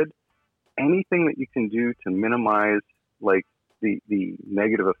 anything that you can do to minimize like the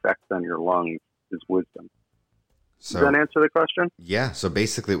negative effects on your lungs is wisdom. So, does that answer the question? Yeah. So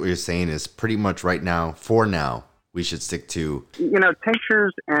basically what you're saying is pretty much right now, for now, we should stick to...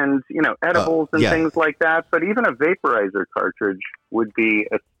 tinctures and, edibles and things like that. But even a vaporizer cartridge would be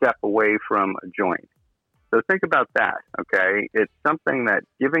a step away from a joint. So think about that, okay? It's something that's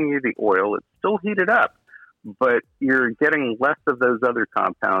giving you the oil. It's still heated up, but you're getting less of those other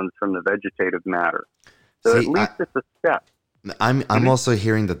compounds from the vegetative matter. So at least it's a step. I'm also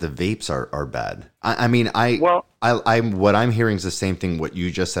hearing that the vapes are bad. What I'm hearing is the same thing what you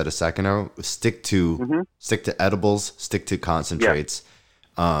just said a second ago. Stick to edibles, stick to concentrates.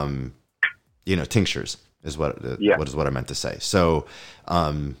 Tinctures is what I meant to say. So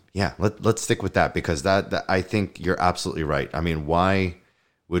let's stick with that, because that I think you're absolutely right. I mean, why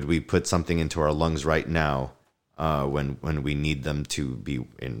would we put something into our lungs right now when we need them to be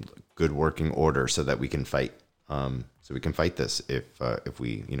in good working order so that we can fight? So we can fight this if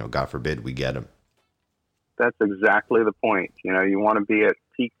we, God forbid, we get them. That's exactly the point. You want to be at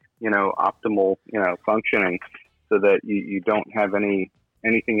peak, optimal, functioning, so that you don't have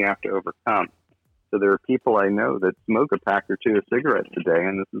anything you have to overcome. So there are people I know that smoke a pack or two of cigarettes a day,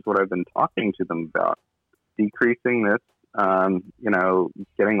 and this is what I've been talking to them about. Decreasing this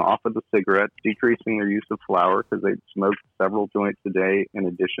Getting off of the cigarettes, decreasing their use of flour because they smoke several joints a day in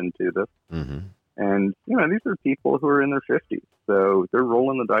addition to this. Mm-hmm. And, these are people who are in their 50s. So they're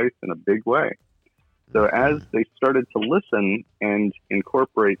rolling the dice in a big way. So as they started to listen and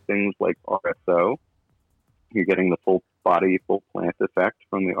incorporate things like RSO, you're getting the full body, full plant effect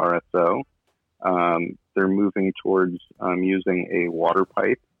from the RSO. They're moving towards using a water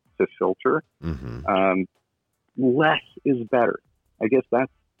pipe to filter. Mm-hmm. Less is better. I guess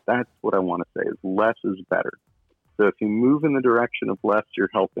that's what I want to say is less is better. So if you move in the direction of less, you're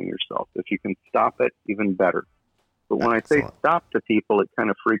helping yourself. If you can stop it, even better. But when I say stop to people, it kind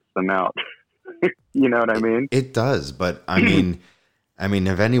of freaks them out. You know what I mean? It does, but I mean,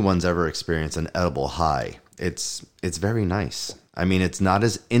 if anyone's ever experienced an edible high, it's very nice. I mean, it's not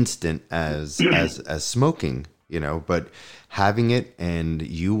as instant as smoking, but having it and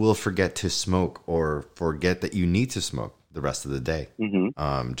you will forget to smoke or forget that you need to smoke the rest of the day.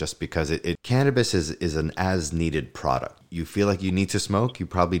 Mm-hmm. Just because cannabis is an as needed product. You feel like you need to smoke, you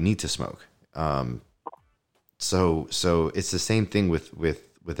probably need to smoke. So it's the same thing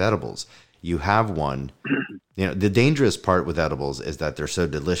with edibles. You have one, the dangerous part with edibles is that they're so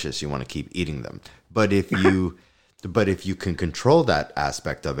delicious, you want to keep eating them. But if you can control that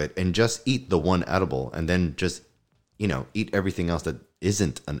aspect of it and just eat the one edible and then just, eat everything else that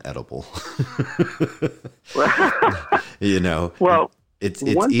isn't an edible, Well, it's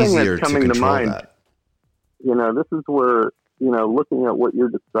one thing easier that's coming to control mind, that. This is where, looking at what you're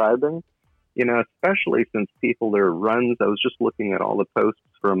describing, especially since people, their runs, I was just looking at all the posts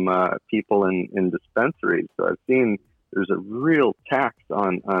from people in dispensaries. So I've seen there's a real tax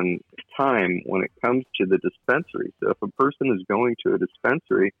on time when it comes to the dispensary. So if a person is going to a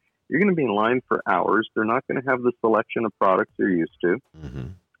dispensary, you're going to be in line for hours. They're not going to have the selection of products they're used to.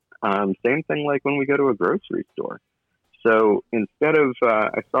 Mm-hmm. Same thing like when we go to a grocery store. So instead of,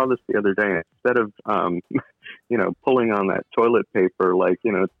 I saw this the other day, instead of, pulling on that toilet paper, like,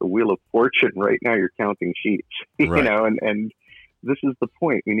 it's the Wheel of Fortune right now, you're counting sheets, Right. and this is the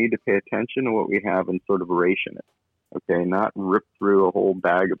point. We need to pay attention to what we have and sort of ration it. Okay. Not rip through a whole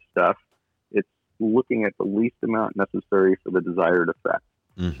bag of stuff. It's looking at the least amount necessary for the desired effect.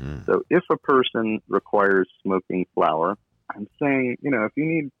 Mm-hmm. So if a person requires smoking flower, I'm saying, if you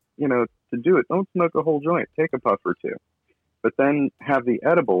need, to do it, don't smoke a whole joint, take a puff or two, but then have the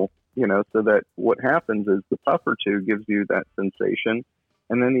edible, so that what happens is the puff or two gives you that sensation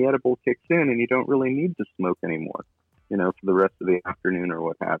and then the edible kicks in and you don't really need to smoke anymore, for the rest of the afternoon or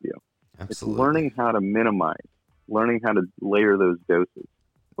what have you. Absolutely. It's learning how to minimize, learning how to layer those doses.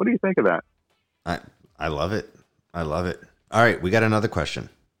 What do you think of that? I love it. I love it. All right. We got another question.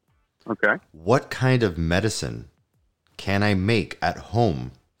 Okay. What kind of medicine can I make at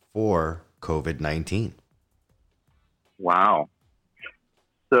home for COVID-19? Wow.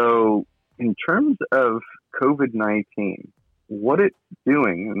 So in terms of COVID-19, what it's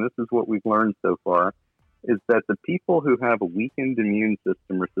doing, and this is what we've learned so far, is that the people who have a weakened immune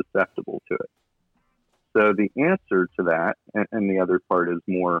system are susceptible to it. So the answer to that, and the other part is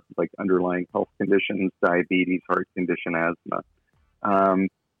more like underlying health conditions, diabetes, heart condition, asthma.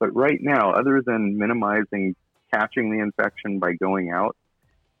 But right now, other than minimizing catching the infection by going out,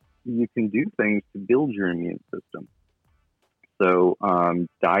 you can do things to build your immune system. So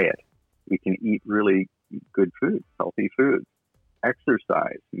diet, we can eat really good foods, healthy foods.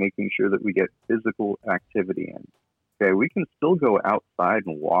 Exercise, making sure that we get physical activity in. Okay, we can still go outside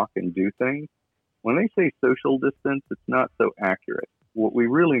and walk and do things. When they say social distance, it's not so accurate. What we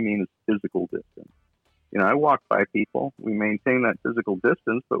really mean is physical distance. I walk by people. We maintain that physical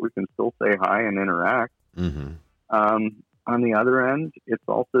distance, but we can still say hi and interact. Mm-hmm. On the other end, it's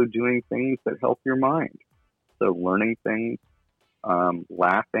also doing things that help your mind. So learning things,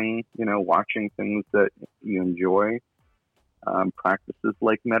 laughing, watching things that you enjoy, practices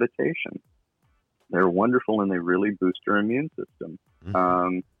like meditation. They're wonderful and they really boost your immune system.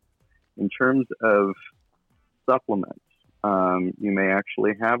 Mm-hmm. In terms of supplements, you may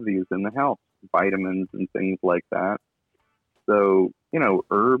actually have these in the house, vitamins and things like that. So,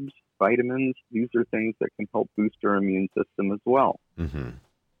 herbs, vitamins, these are things that can help boost our immune system as well. Mm-hmm.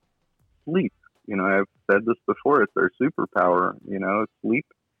 Sleep, I've said this before, it's our superpower, sleep.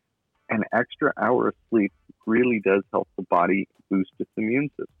 An extra hour of sleep really does help the body boost its immune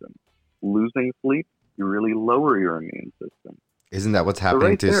system. Losing sleep, you really lower your immune system. Isn't that what's happening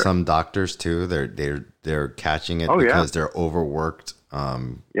right to there. some doctors too? They're catching it because they're overworked.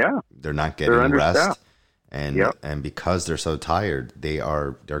 They're not getting rest, and because they're so tired,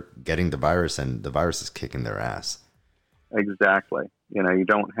 they're getting the virus, and the virus is kicking their ass. Exactly. You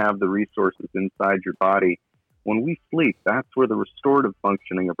don't have the resources inside your body When we sleep, that's where the restorative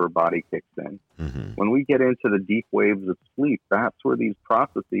functioning of our body kicks in. Mm-hmm. When we get into the deep waves of sleep, that's where these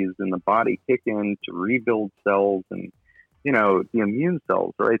processes in the body kick in to rebuild cells and, the immune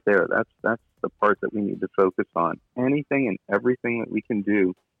cells right there. That's the part that we need to focus on. Anything and everything that we can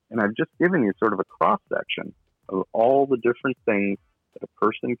do. And I've just given you sort of a cross section of all the different things that a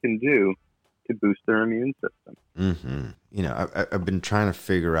person can do to boost their immune system. Mm-hmm. I've been trying to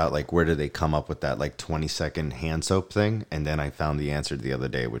figure out, like, where did they come up with that, like, 20-second hand soap thing? And then I found the answer the other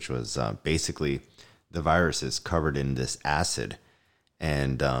day, which was basically the virus is covered in this acid.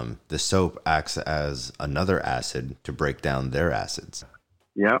 And the soap acts as another acid to break down their acids.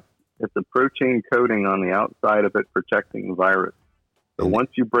 Yep. It's a protein coating on the outside of it protecting the virus. So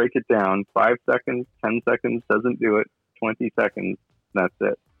once you break it down, 5 seconds, 10 seconds doesn't do it, 20 seconds, that's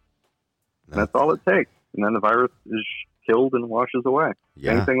it. That's all it takes. And then the virus is killed and washes away.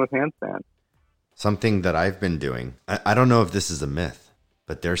 Yeah. Same thing with hand sand. Something that I've been doing, I don't know if this is a myth,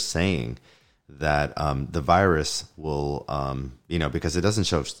 but they're saying that the virus will, because it doesn't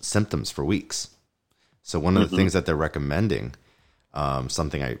show symptoms for weeks. So one of the things that they're recommending,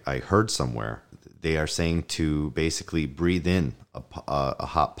 something I heard somewhere, they are saying to basically breathe in a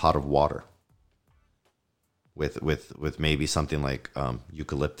hot pot of water with maybe something like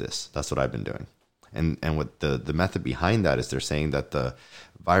eucalyptus. That's what I've been doing. And what the method behind that is, they're saying that the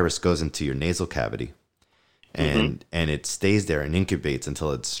virus goes into your nasal cavity and it stays there and incubates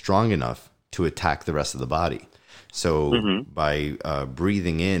until it's strong enough to attack the rest of the body. So by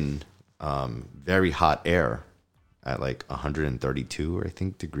breathing in very hot air at like 132 or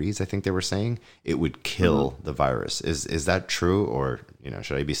degrees, I think they were saying, it would kill the virus. Is that true, or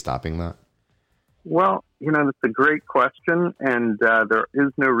should I be stopping that? Well, that's a great question, and there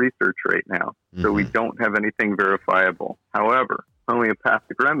is no research right now, so we don't have anything verifiable. However,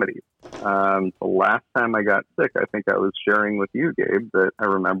 homeopathic remedies. The last time I got sick, I think I was sharing with you, Gabe, that I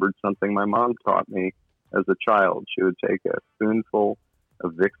remembered something my mom taught me as a child. She would take a spoonful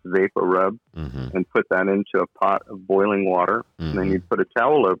of Vicks Vapor Rub and put that into a pot of boiling water, and then you'd put a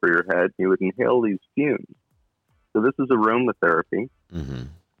towel over your head, and you would inhale these fumes. So this is aromatherapy.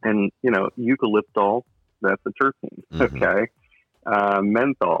 And, eucalyptol, that's a terpene, okay?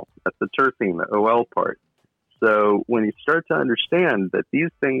 Menthol, that's the terpene, the OL part. So when you start to understand that these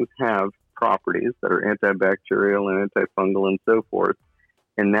things have properties that are antibacterial and antifungal and so forth,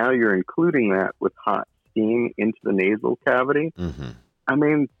 and now you're including that with hot steam into the nasal cavity, I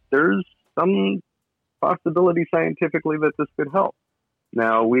mean, there's some possibility scientifically that this could help.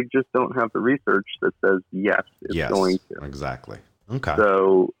 Now, we just don't have the research that says, yes, it's going to. Exactly. Okay.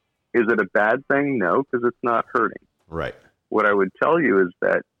 So is it a bad thing? No, because it's not hurting. Right. What I would tell you is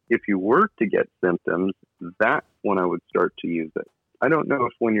that if you were to get symptoms, that's when I would start to use it. I don't know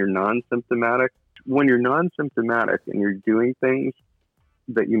if when you're non-symptomatic and you're doing things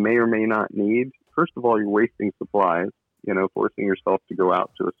that you may or may not need, first of all, you're wasting supplies, forcing yourself to go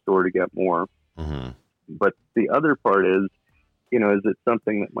out to a store to get more. But the other part is it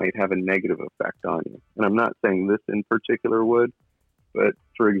something that might have a negative effect on you? And I'm not saying this in particular would, but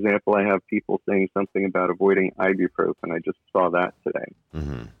for example, I have people saying something about avoiding ibuprofen. I just saw that today.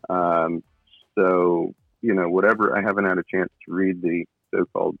 So, whatever, I haven't had a chance to read the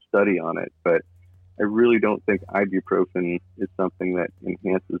so-called study on it, but I really don't think ibuprofen is something that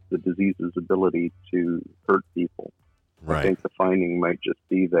enhances the disease's ability to hurt people. Right. I think the finding might just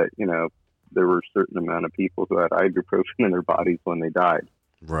be that, there were a certain amount of people who had ibuprofen in their bodies when they died.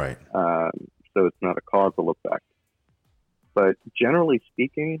 Right. So it's not a causal effect. But generally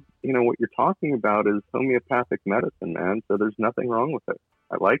speaking, what you're talking about is homeopathic medicine, man. So there's nothing wrong with it.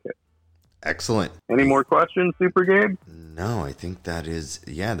 I like it. Excellent. Any more questions, Super Gabe? No, I think that is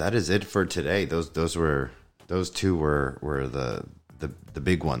it for today. Those two were the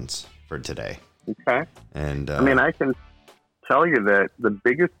big ones for today. Okay. And I can tell you that the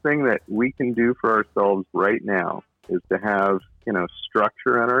biggest thing that we can do for ourselves right now is to have,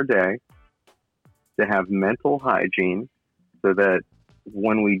 structure in our day, to have mental hygiene, so that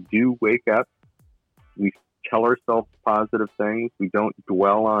when we do wake up, we tell ourselves positive things. We don't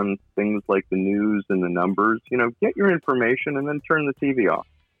dwell on things like the news and the numbers. Get your information and then turn the TV off.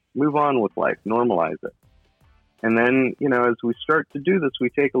 Move on with life. Normalize it. And then, as we start to do this, we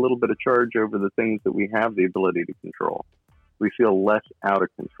take a little bit of charge over the things that we have the ability to control. We feel less out of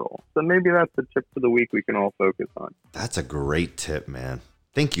control. So maybe that's the tip for the week we can all focus on. That's a great tip, man.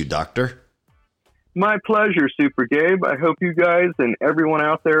 Thank you, Doctor. My pleasure, Super Gabe. I hope you guys and everyone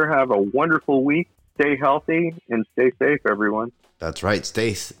out there have a wonderful week. stay healthy and stay safe, everyone. That's right.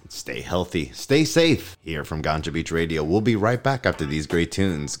 Stay healthy. Stay safe. Here from Ganja Beach Radio. We'll be right back after these great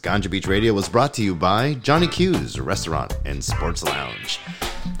tunes. Ganja Beach Radio was brought to you by Johnny Q's Restaurant and Sports Lounge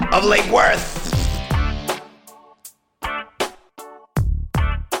of Lake Worth.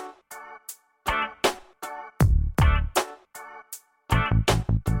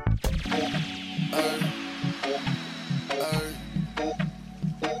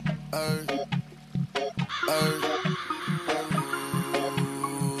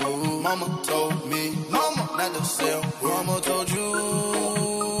 Mama told me, mama, not to sell. Mama told you,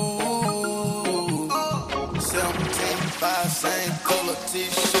 17.5, same color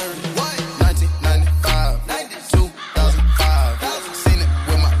t-shirt. 1995, 2005. Seen it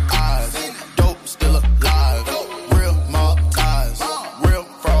with my eyes. Dope still alive. Real mob ties. Real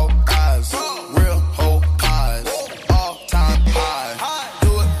frog eyes. Real whole eyes. All time high.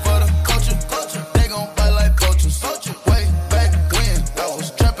 Do it for the culture. They gon' bite like coaches. Way back when I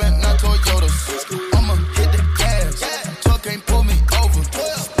was trapping, not Toyotas. I'ma hit the gas. Truck can't pull me over.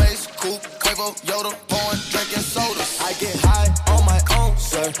 Space coupe, Quavo, Yoda, pouring, drinking sodas. I get high on my own,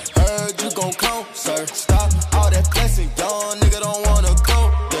 sir. Heard you gon' come, sir. Stop all that blessing, young nigga don't wanna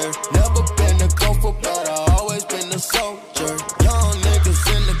go there. Never been a gopher, but I always been a soldier. Young niggas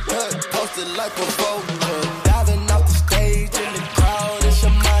in the cut, posted like a vulture. Diving off the stage in the crowd, it's a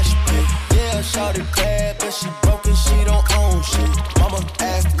mosh pit. Yeah, shawty bad, but she broken, she don't own shit. Mama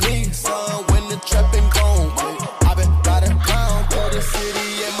asked me, son, when the trapping gon' quit. I been riding around through the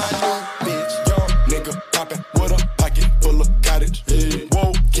city in my new bitch. Young nigga poppin' with a pocket full of cottage.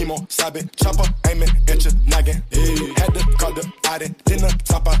 Whoa, chemo, sobbing, chopper, aiming at your noggin. Had to call the audit, then the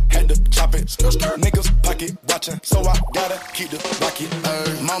top I had to chop it. Niggas pocket watching, so I gotta keep the rocket.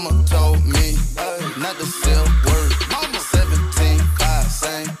 Mama told me not to sell word. 17.5,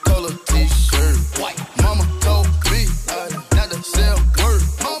 same color t-shirt. Mama told me not to sell word.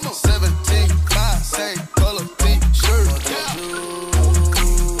 17.5, same color t-shirt.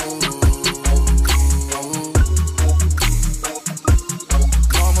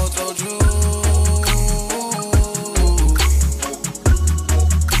 Mama told you.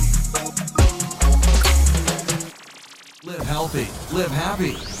 Live healthy, live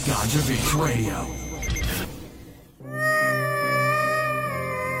happy. Ganja Beach Radio.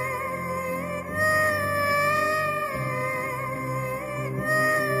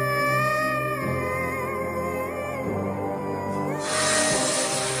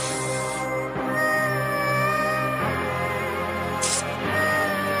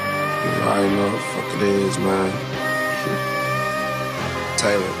 I already know what the fuck it is, man.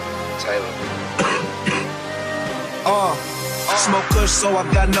 Taylor. Smoke kush, so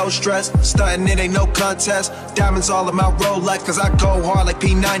I've got no stress. Stuntin', it ain't no contest. Diamonds all in my Rolex, cause I go hard like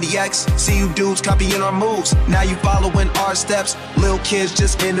P90X. See you dudes copying our moves, now you following our steps. Little kids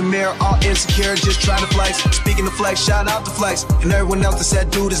just in the mirror, all insecure, just trying to flex. Speaking of flex, shout out to flex. And everyone else that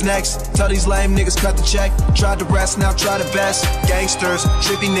said dude is next. Tell these lame niggas cut the check. Tried the rest, now try the best. Gangsters,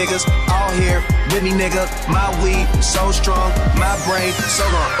 trippy niggas, all here with me, nigga. My weed, so strong, my brain, so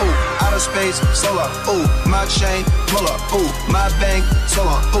long. Ooh, outer space, so long. Ooh, my chain, pull up. Ooh, my bank, so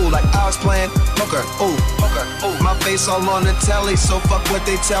long. Ooh, like I was playing poker. Ooh, poker. Ooh, my face all on the telly, so fuck what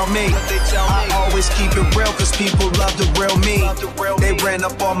they tell me. I always keep it real, cause people love the real me. They ran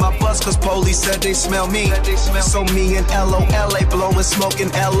up on my bus, cause police said they smell me. So me and LOLA blowing smoke in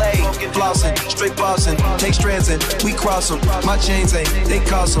LA. Flossin', straight bossin', take strands and we cross them. My chains ain't, they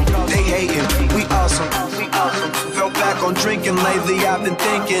cost them. They hatin', we awesome. Fell back on drinking lately, I've been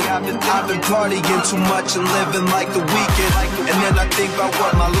thinking. I've been partying too much and living like the weekend. And then I think about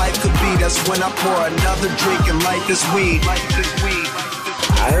what my life could be. That's when I pour another drink and light this weed.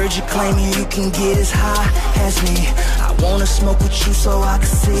 I heard you claiming you can get as high as me. I wanna smoke with you so I can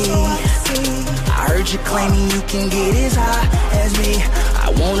see. I heard you claiming you can get as high as me. I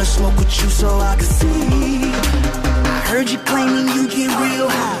wanna smoke with you so I can see. I heard you claiming you get real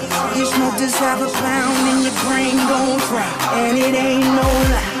high. You smoke this half a pound and your brain gon' fry. And it ain't no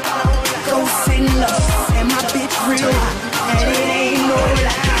lie. Go sit low and my bitch real high. And it ain't no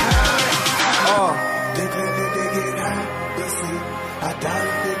lie. They claim that they get high, but see, I doubt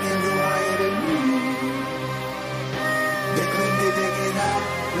if they can go higher than me. They claim that they get high,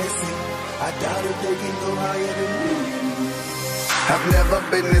 let's see, I doubt if they can go higher than me. I've never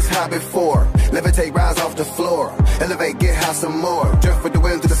been this high before. Levitate, rise off the floor. Elevate, get high some more. Drift with the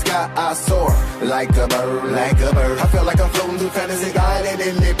wind to the sky, I soar. Like a bird, like a bird. I feel like I'm floating through fantasy island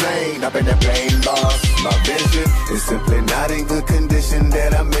in the plane. Up in the plane, lost my vision. It's simply not in good condition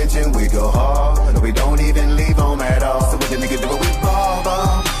that I mentioned. We go hard, we don't even leave home at all. So what the nigga do, we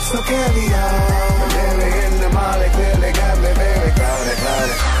ball. So carry on.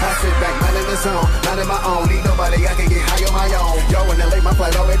 I sit back, minding the zone, minding my own. Need nobody, I can get high on my own. Yo, in LA, my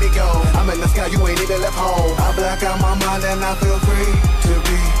flight already go. I'm in the sky, you ain't even left home. I black out my mind and I feel free to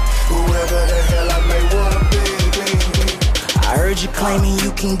be whoever the hell I may wanna be. I heard you claiming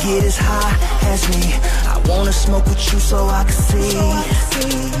you can get as high as me. I wanna smoke with you so I can see.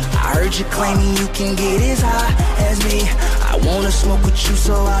 I heard you claiming you can get as high as me. I wanna smoke with you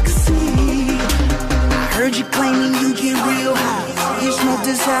so I can see. I heard you claiming you get real high. You smoke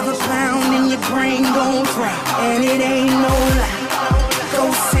this half a pound and your brain gon' fry. And it ain't no lie.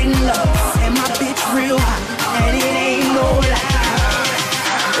 Go say love and my bitch real high. And it ain't no lie.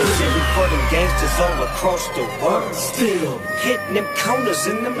 Living for them gangsters all across the world. Still hitting them counters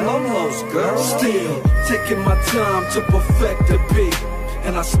in them lolos, girl. Still taking my time to perfect the beat.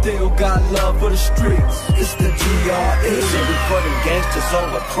 And I still got love for the streets. It's the DRE. Living for them gangsters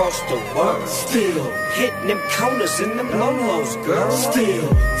all across the world. Still hitting them counters in them lolos, girl. Still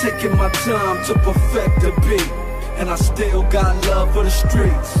taking my time to perfect the beat. And I still got love for the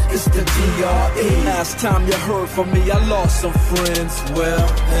streets. It's the DRE. Last time you heard from me, I lost some friends. Well,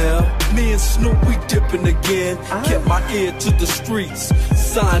 hell, me and Snoop, we dipping again. Kept my ear to the streets.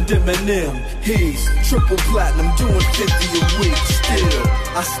 Signed Eminem. He's triple platinum, doing 50 a week. Still,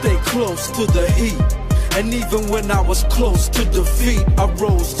 I stay close to the heat. And even when I was close to defeat, I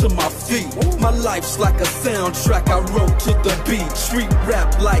rose to my feet. My life's like a soundtrack, I wrote to the beat. Street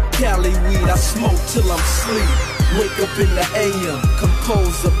rap like Cali weed, I smoke till I'm sleep. Wake up in the AM,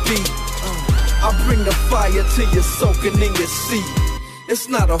 compose a beat. I bring the fire till you're soaking in your seat. It's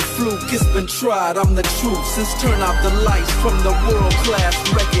not a fluke, it's been tried, I'm the truth. Since turn out the lights from the world-class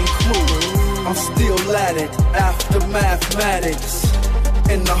wrecking crew, I'm still at it, after mathematics.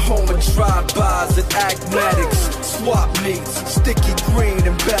 In the home of drive-bys and acmatics, swap meets, sticky green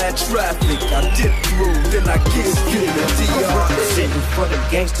and bad traffic. I dip through, then I give you the DRE. Sitting for them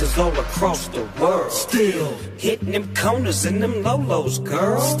gangsters all across the world. Still hitting them corners in them lolos,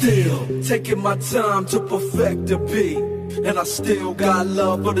 girl. Still taking my time to perfect the beat. And I still got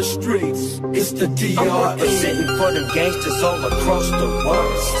love for the streets. It's the DRE. I'm representing for them gangsters all across the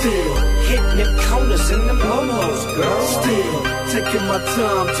world. Still hitting them corners in them lolos, girl. Still taking my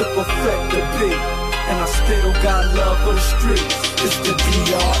time to perfect the beat. And I still got love for the streets. It's the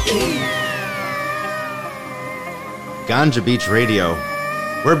DRE. Ganja Beach Radio.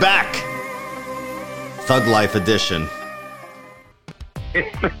 We're back. Thug Life Edition.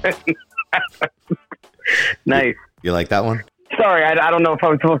 Nice. You like that one? Sorry, I don't know if I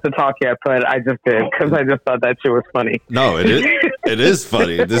was supposed to talk yet, but I just did because I just thought that shit was funny. No, it is. It is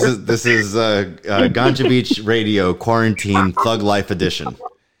funny. This is Ganja Beach Radio Quarantine Thug Life Edition.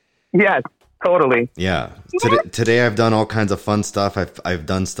 Yes, totally. Yeah. Today I've done all kinds of fun stuff. I've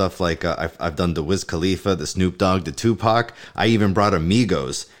done stuff like I've done the Wiz Khalifa, the Snoop Dogg, the Tupac. I even brought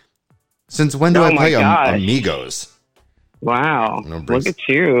Amigos. Since when do I play Amigos? Wow, look at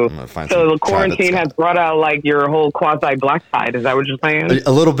you. So the quarantine has brought out like your whole quasi black side. Is that what you're saying?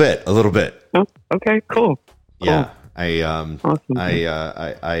 A little bit. Oh, okay, cool. Yeah, awesome.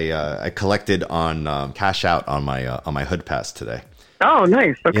 I collected on Cash Out on my Hood Pass today. Oh,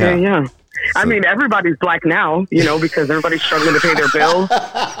 nice. Okay, yeah. I mean, everybody's black now, because everybody's struggling to pay their bills.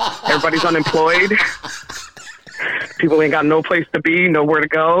 Everybody's unemployed. People ain't got no place to be, nowhere to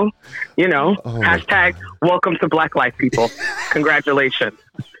go. Hashtag welcome to Black Life, people. Congratulations.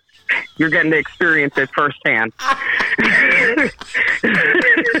 You're getting to experience it firsthand.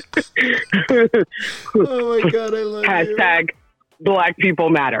 Oh my God, I love Hashtag Black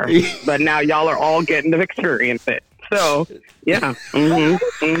People Matter. But now y'all are all getting to experience it. So, yeah.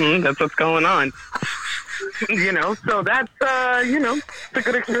 That's what's going on. So that's, it's a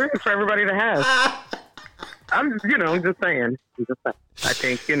good experience for everybody to have. I'm just saying. I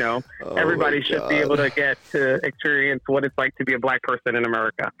think, everybody should be able to get to experience what it's like to be a black person in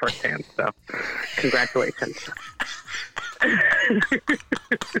America firsthand. So, congratulations.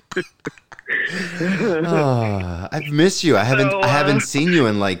 I've missed you. I haven't seen you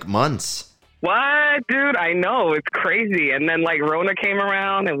in like months. What, dude? I know, it's crazy. And then like Rona came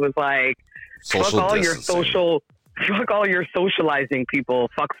around and was like, fuck all your socializing, people.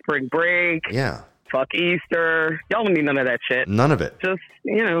 Fuck spring break. Yeah. Fuck Easter. Y'all don't need none of that shit. None of it. Just,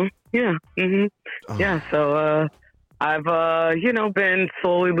 yeah. Yeah, so I've, been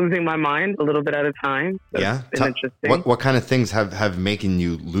slowly losing my mind a little bit at a time. So yeah? It's been interesting. What kind of things have making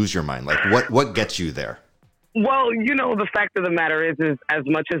you lose your mind? Like, what gets you there? Well, the fact of the matter is as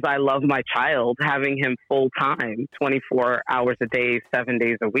much as I love my child, having him full-time, 24 hours a day, 7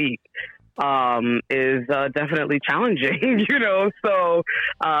 days a week, is definitely challenging, So,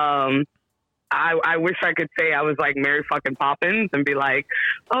 I wish I could say I was like Mary fucking Poppins and be like,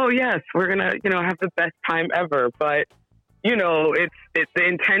 oh yes, we're gonna, have the best time ever. But, it's the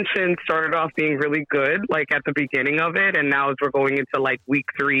intention started off being really good, like at the beginning of it. And now as we're going into like week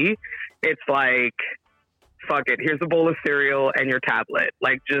 3, it's like, fuck it. Here's a bowl of cereal and your tablet.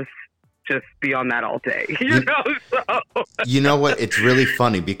 Like just be on that all day. So. You know what? It's really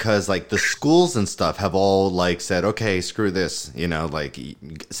funny because like the schools and stuff have all like said, okay, screw this, like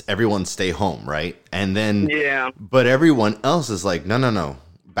everyone stay home. Right. And then, but everyone else is like, no,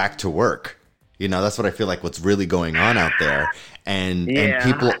 back to work. That's what I feel like what's really going on out there. And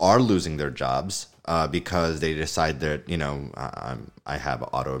people are losing their jobs because they decide that, I have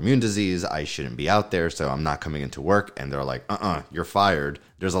autoimmune disease. I shouldn't be out there. So I'm not coming into work. And they're like, you're fired.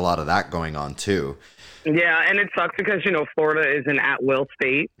 There's a lot of that going on too. Yeah. And it sucks because, Florida is an at-will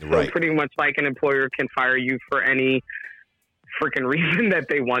state. So pretty much like an employer can fire you for any freaking reason that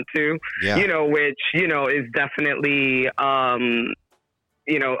they want to, which, is definitely,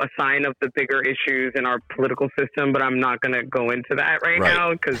 a sign of the bigger issues in our political system, but I'm not going to go into that right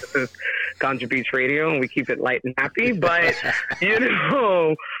now because this is Ganja Beach Radio and we keep it light and happy. But,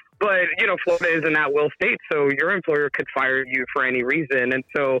 Florida is an at-will state, so your employer could fire you for any reason. And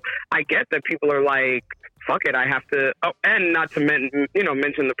so I get that people are like, fuck it, I have to, and not to mention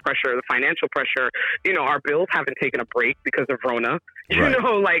the pressure, the financial pressure, our bills haven't taken a break because of Rona.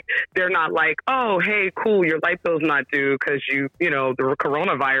 Like they're not like, oh, hey, cool, your light bill's not due because the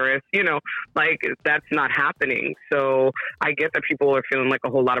coronavirus, like that's not happening. So I get that people are feeling like a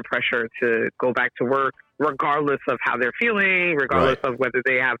whole lot of pressure to go back to work, regardless of how they're feeling, regardless of whether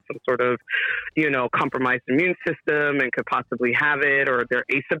they have some sort of, compromised immune system and could possibly have it, or they're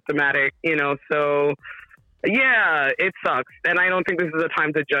asymptomatic, so yeah, it sucks. And I don't think this is a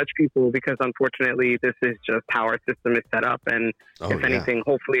time to judge people because unfortunately this is just how our system is set up. And if anything,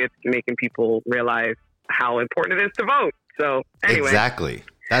 hopefully it's making people realize how important it is to vote. So anyway. Exactly.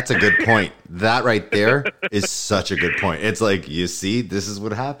 That's a good point. That right there is such a good point. It's like, you see, this is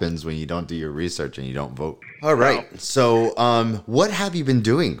what happens when you don't do your research and you don't vote. All right. So what have you been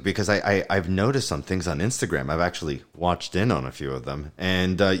doing? Because I've noticed some things on Instagram. I've actually watched in on a few of them.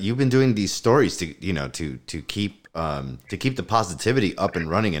 And you've been doing these stories to keep the positivity up and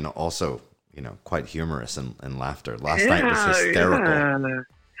running, and also, quite humorous and laughter. Last night was hysterical. Yeah.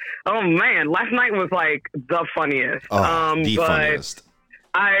 Oh, man. Last night was like the funniest. The funniest.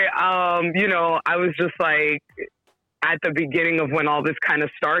 I was just like at the beginning of when all this kind of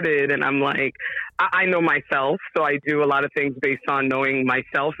started, and I'm like, I know myself, so I do a lot of things based on knowing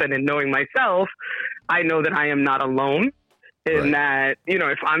myself, and in knowing myself, I know that I am not alone in that,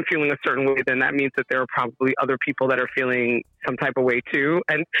 if I'm feeling a certain way, then that means that there are probably other people that are feeling some type of way too.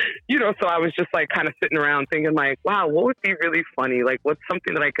 And, so I was just like kind of sitting around thinking like, wow, what would be really funny? Like, what's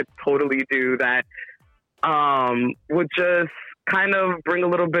something that I could totally do that would just kind of bring a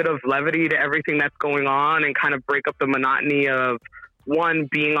little bit of levity to everything that's going on and kind of break up the monotony of one,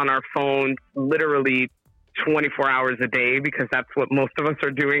 being on our phone literally 24 hours a day, because that's what most of us are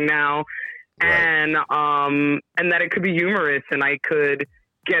doing now. And that it could be humorous, and I could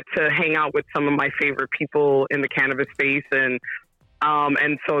get to hang out with some of my favorite people in the cannabis space. And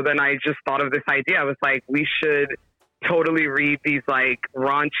so then I just thought of this idea. I was like, we should totally read these like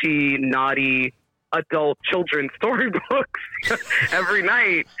raunchy, naughty adult children's storybooks every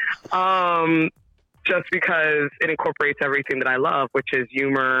night, just because it incorporates everything that I love, which is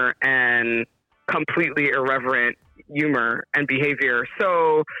humor and completely irreverent humor and behavior.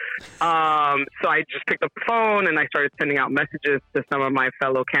 So I just picked up the phone and I started sending out messages to some of my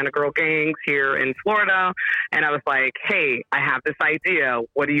fellow Canna Girl gangs here in Florida. And I was like, hey, I have this idea.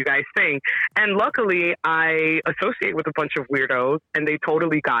 What do you guys think? And luckily I associate with a bunch of weirdos, and they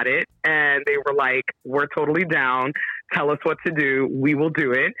totally got it. And they were like, we're totally down. Tell us what to do. We will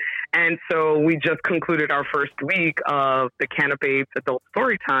do it. And so we just concluded our first week of the Canna Babes Adult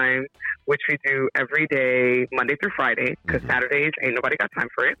Story Time, which we do every day, Monday through Friday, because Saturdays ain't nobody got time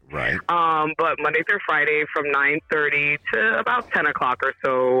for it. Right. But Monday through Friday from 9:30 to about 10 o'clock or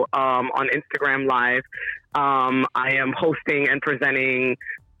so on Instagram Live, I am hosting and presenting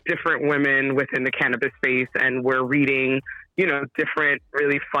different women within the cannabis space, and we're reading, different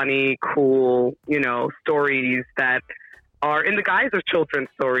really funny, cool, stories that are in the guise of children's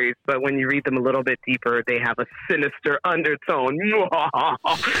stories, but when you read them a little bit deeper, they have a sinister undertone. No,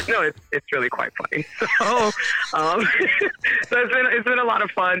 it's really quite funny. So, so it's been a lot of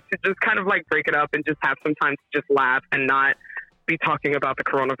fun to just kind of like break it up and just have some time to just laugh and not be talking about the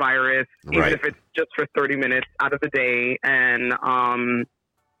coronavirus, even if it's just for 30 minutes out of the day. And some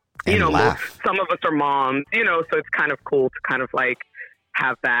of us are moms, so it's kind of cool to kind of like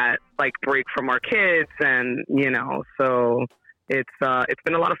have that like break from our kids, and so it's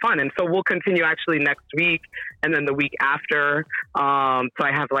been a lot of fun. And so we'll continue actually next week and then the week after. So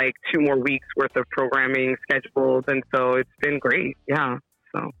I have like 2 more weeks worth of programming scheduled, and so it's been great. Yeah,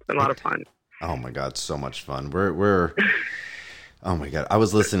 so it's been a lot of fun. Oh my God, so much fun. We're oh my God, I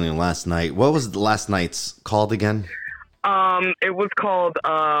was listening last night. What was last night's called again? It was called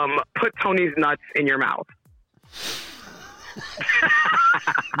Put Tony's Nuts in Your Mouth.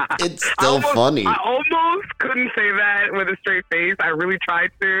 It's still funny. I almost couldn't say that with a straight face. I really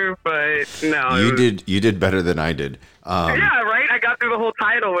tried to, but no. You did better than I did. Yeah, right? I got through the whole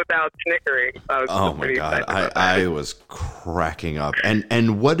title without snickering. So oh my God, I was cracking up.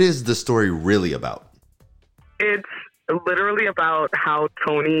 And what is the story really about? It's literally about how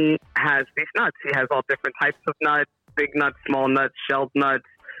Tony has these nuts. He has all different types of nuts, big nuts, small nuts, shelled nuts.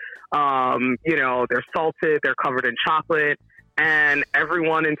 They're salted, they're covered in chocolate, and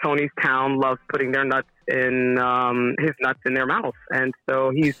everyone in Tony's town loves putting their nuts in his nuts in their mouth. And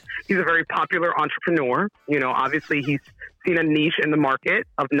so he's a very popular entrepreneur. Obviously he's seen a niche in the market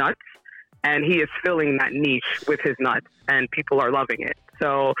of nuts, and he is filling that niche with his nuts, and people are loving it.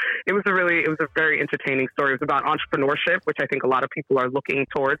 So it was a very entertaining story. It was about entrepreneurship, which I think a lot of people are looking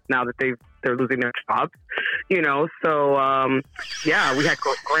towards now that they're losing their jobs. So we had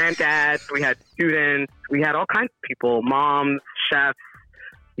granddads, we had students, we had all kinds of people, moms, chefs,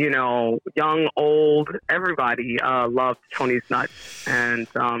 young, old, everybody loved Tony's Nuts. And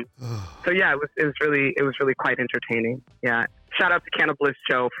so yeah, it was really quite entertaining. Yeah, shout out to Canna-bell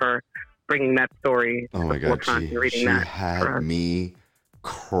Joe for bringing that story. Oh my God, she had me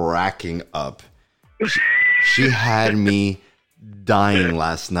cracking up. She had me dying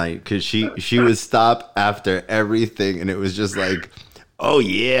last night because she would stop after everything, and it was just like, oh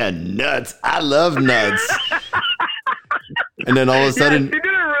yeah, nuts. I love nuts. And then all of a sudden, she did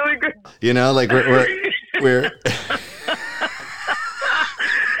a really good. Like we're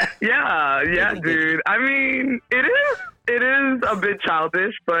yeah, dude. I mean, it is a bit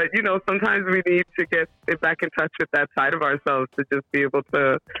childish, but sometimes we need to get back in touch with that side of ourselves to just be able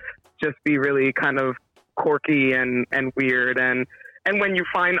to just be really kind of quirky and weird, and when you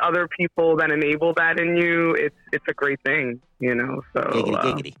find other people that enable that in you, it's a great thing, so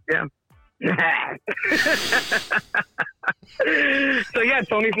giggity. Yeah. So yeah,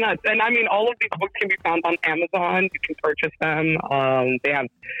 Tony's Nuts. And I mean, all of these books can be found on Amazon. You can purchase them. They have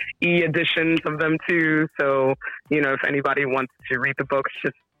e-editions of them too. So, if anybody wants to read the books,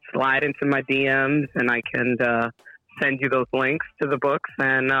 just slide into my DMs and I can send you those links to the books.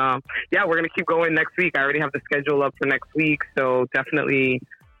 And we're going to keep going next week. I already have the schedule up for next week. So definitely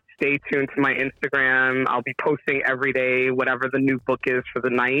stay tuned to my Instagram. I'll be posting every day, whatever the new book is for the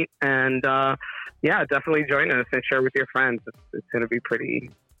night. And definitely join us and share with your friends. It's going to be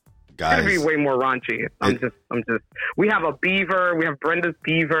pretty. Guys, it's going to be way more raunchy. I'm just. We have a beaver. We have Brenda's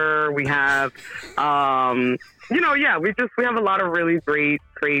beaver. We have, we have a lot of really great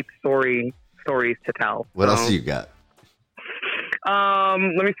stories to tell. What else do you got? Let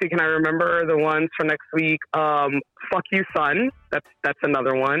me see. Can I remember the ones for next week? Fuck You, Son. That's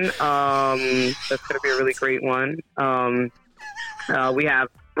another one. That's going to be a really great one. We have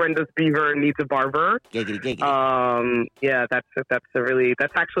Brenda's Beaver Needs a Barber. Giggity.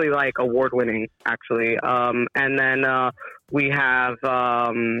 That's actually like award winning, actually. And then we have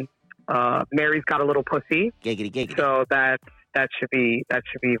Mary's Got a Little Pussy. Giggity. So that should be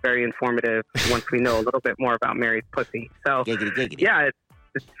very informative once we know a little bit more about Mary's pussy. So giggity. Yeah,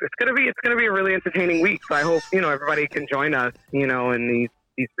 it's gonna be a really entertaining week. So I hope everybody can join us in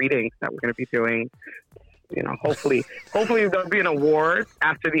these readings that we're gonna be doing. Hopefully there'll be an award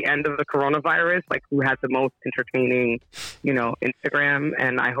after the end of the coronavirus, like who had the most entertaining Instagram,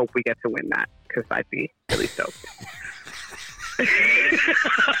 and I hope we get to win that because I'd be really stoked.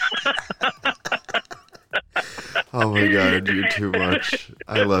 Oh my God, you're too much.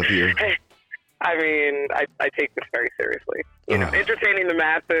 I love you. I mean, I take this very seriously. Entertaining the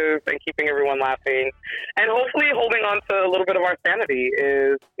masses and keeping everyone laughing, and hopefully holding on to a little bit of our sanity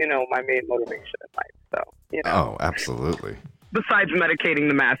is, my main motivation in life. So, Oh, absolutely. Besides medicating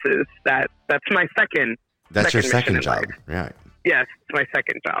the masses, that's my second. That's your second job, life. right? Yes, it's my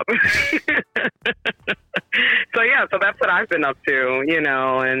second job. So that's what I've been up to, and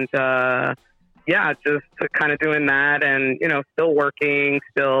just kind of doing that, and still working,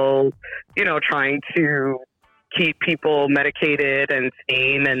 still trying to keep people medicated and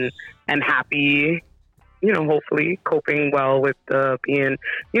sane and happy, hopefully coping well with being,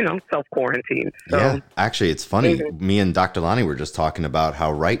 self-quarantined. So, yeah, actually, it's funny. Mm-hmm. Me and Dr. Lonny were just talking about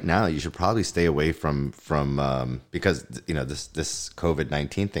how right now you should probably stay away from because this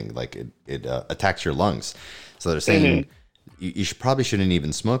COVID-19 thing, like it attacks your lungs. So they're saying you shouldn't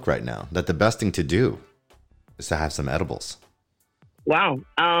even smoke right now. That the best thing to do is to have some edibles. Wow.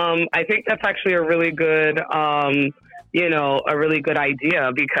 I think that's actually a really good, a really good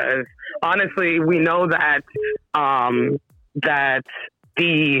idea, because honestly, we know that, that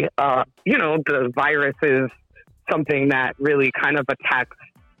the virus is something that really kind of attacks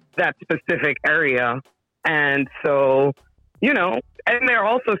that specific area. And so, and they're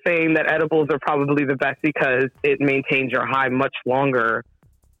also saying that edibles are probably the best because it maintains your high much longer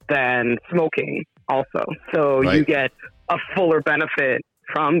than smoking also. So you get a fuller benefit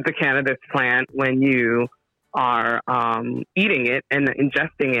from the cannabis plant when you are eating it and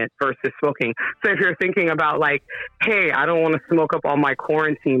ingesting it versus smoking. So if you're thinking about like, hey, I don't want to smoke up all my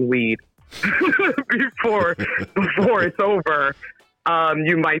quarantine weed before it's over,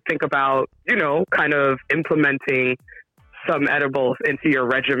 you might think about, kind of implementing some edibles into your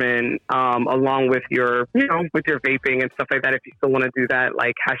regimen, along with your, with your vaping and stuff like that. If you still want to do that,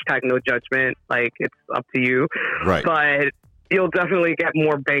 like #no judgment, like it's up to you. Right. But you'll definitely get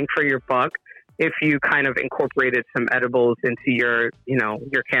more bang for your buck if you kind of incorporated some edibles into your,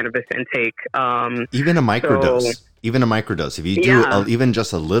 your cannabis intake. Even a microdose. Even a microdose. If you do even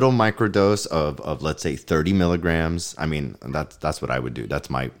just a little microdose of let's say 30 milligrams, I mean, that's what I would do. That's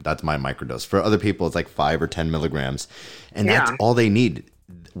my microdose. For other people, it's like 5 or 10 milligrams. And that's all they need.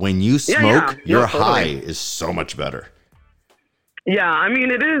 When you smoke, your high is so much better. Yeah, I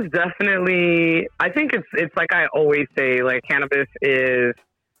mean, it is definitely, I think it's like I always say, like cannabis is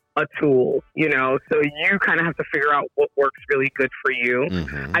a tool, so you kind of have to figure out what works really good for you.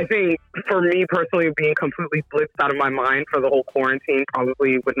 Mm-hmm. I think for me personally, being completely blitzed out of my mind for the whole quarantine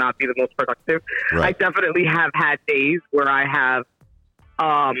probably would not be the most productive. Right. I definitely have had days where I have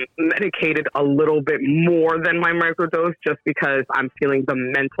medicated a little bit more than my microdose just because I'm feeling the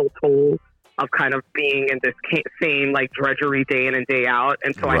mental toll of kind of being in this same like drudgery day in and day out.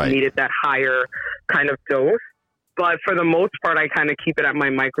 And so I needed that higher kind of dose. But for the most part, I kind of keep it at my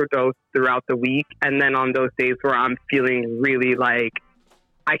microdose throughout the week. And then on those days where I'm feeling really like,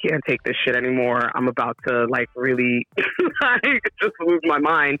 I can't take this shit anymore, I'm about to like really like just lose my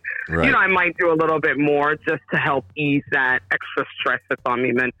mind. Right. I might do a little bit more just to help ease that extra stress that's on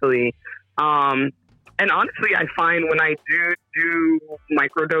me mentally. And honestly, I find when I do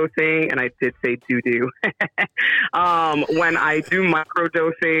microdosing, and I did say do, when I do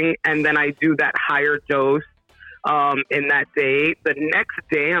microdosing and then I do that higher dose in that day, the next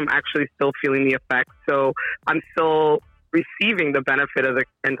day I'm actually still feeling the effects. So I'm still receiving the benefit of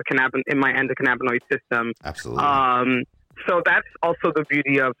in my endocannabinoid system. Absolutely. So that's also the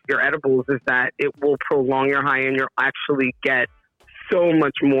beauty of your edibles, is that it will prolong your high and you'll actually get so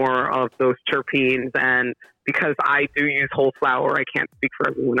much more of those terpenes. And because I do use whole flower, I can't speak for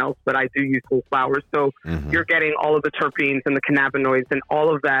everyone else, but I do use whole flower. So you're getting all of the terpenes and the cannabinoids and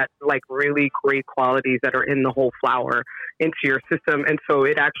all of that, like really great qualities that are in the whole flower into your system. And so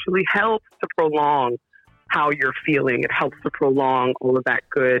it actually helps to prolong how you're feeling. It helps to prolong all of that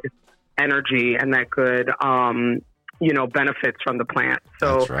good energy and that good, benefits from the plant.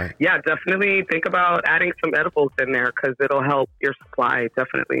 So yeah, definitely think about adding some edibles in there because it'll help your supply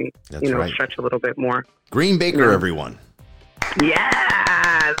definitely, stretch a little bit more. Green Baker, everyone.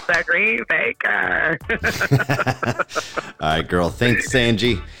 Yes, the Green Baker. All right, girl. Thanks,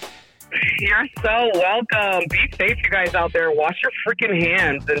 Angie. You're so welcome. Be safe, you guys out there. Wash your freaking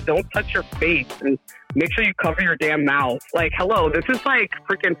hands and don't touch your face. And make sure you cover your damn mouth. Like, hello, this is like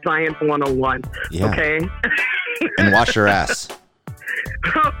freaking science 101. Yeah. Okay? And wash your ass.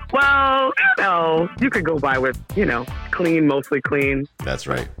 Well, you could go by with, clean, mostly clean. That's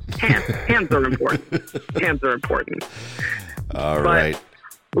right. Hands are important. Hands are important. All right.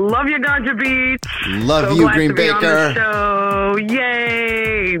 Love you, Ganja Beach. Love so you, glad Green to be Baker. On the show.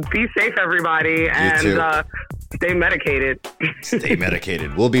 Yay. Be safe, everybody. And stay medicated. Stay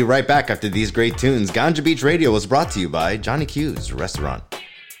medicated. We'll be right back after these great tunes. Ganja Beach Radio was brought to you by Johnny Q's Restaurant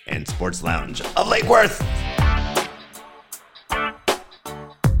and Sports Lounge of Lake Worth.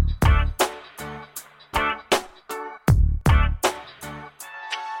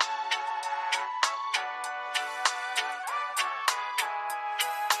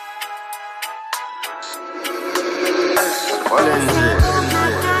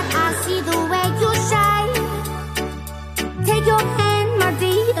 I see the way you shine. Take your hand, my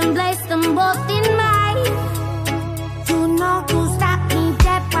dear, and place them both in mine. You know you stopped me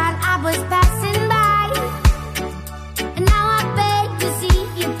dead while I was passing by.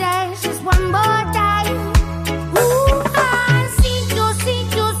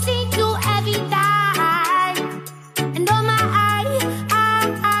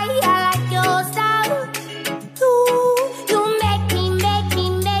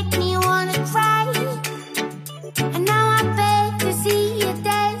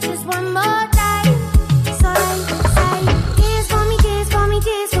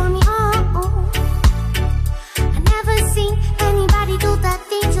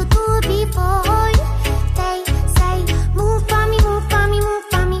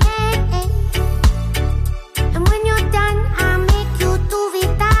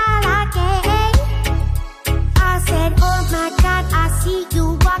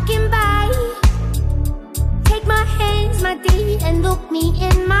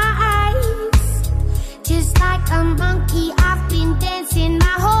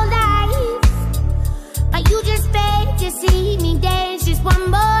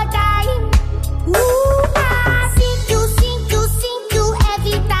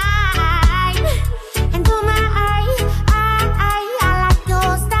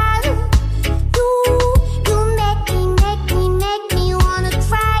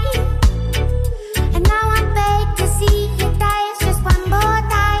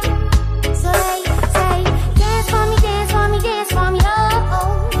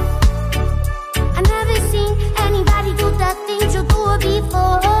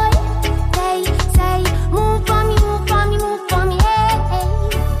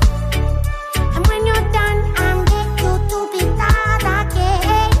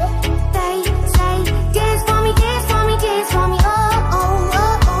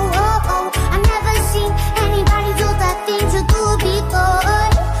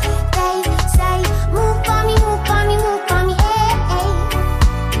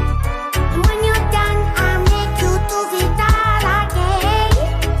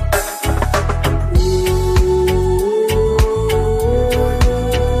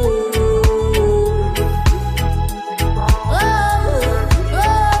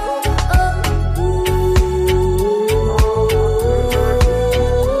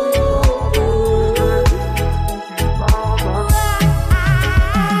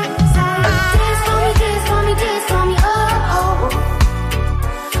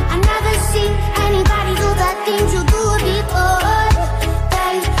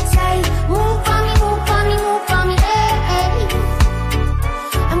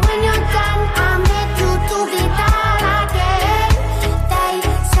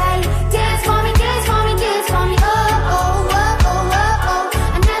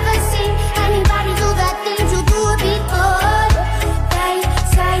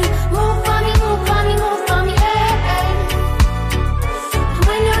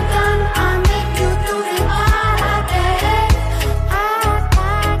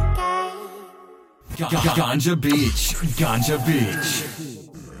 Ganja Beach. Ganja Beach.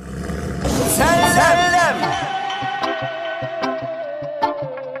 Tell them.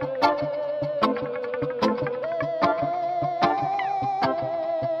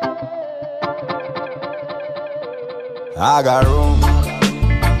 I got room,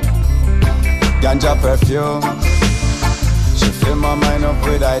 ganja perfume. She fill my mind up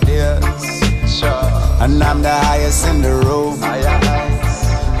with ideas, and I'm the highest in the room. I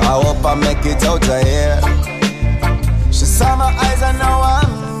hope I make it out of here. She saw my eyes and now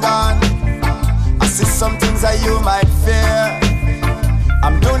I'm gone. I see some things that you might fear.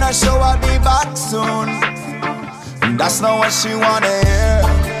 I'm doing a show, I'll be back soon. And that's not what she wanna hear.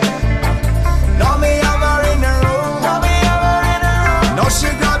 Know me have her in the room. No, she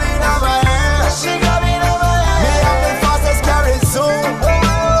grabbing on my hair. Me have the fastest carry zoom.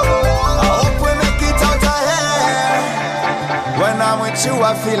 I hope we make it out of here. When I'm with you,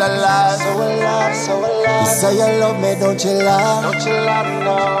 I feel alive. So alive. You say you love me, don't you lie? No.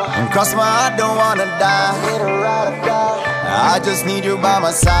 And cross my heart, don't wanna die. I just need you by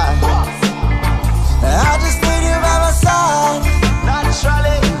my side. I just need you by my side.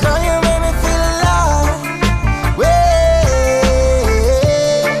 Naturally, girl, you make me feel alive.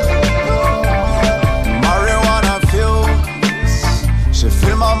 Marijuana fumes. She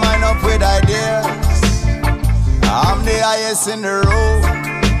fill my mind up with ideas. I'm the highest in the room.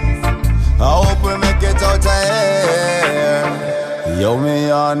 I hope we make it out of here. Yo,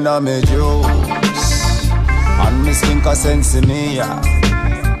 me under me juice. And me stink a sense in me, yeah.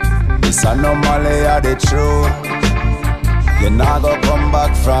 This anomaly are the truth. You not go come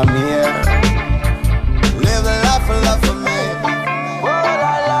back from here. Live the life of love for me.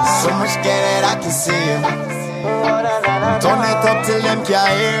 So much getting I can see you. Turn it up till them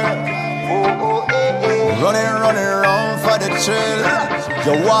can't hear. Running around for the trail.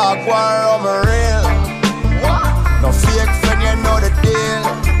 You walk around my rail. No fake friend, you know the deal.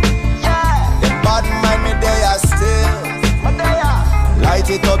 The bad mind me they are still. Light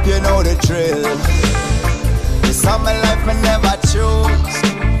it up, you know the drill. This all my life me never choose.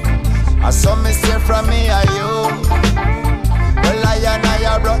 I saw me steal from me and you. Well,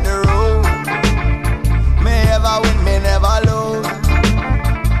 I brought the rule. Me ever win, me never lose.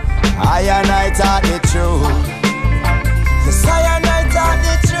 I and I taught the truth. Yes, I and I taught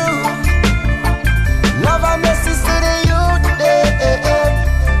the truth. Love and mercy to the youth.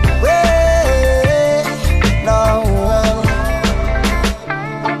 No.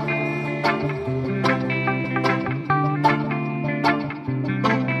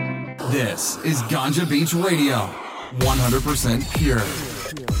 This is Ganja Beach Radio. 100% pure.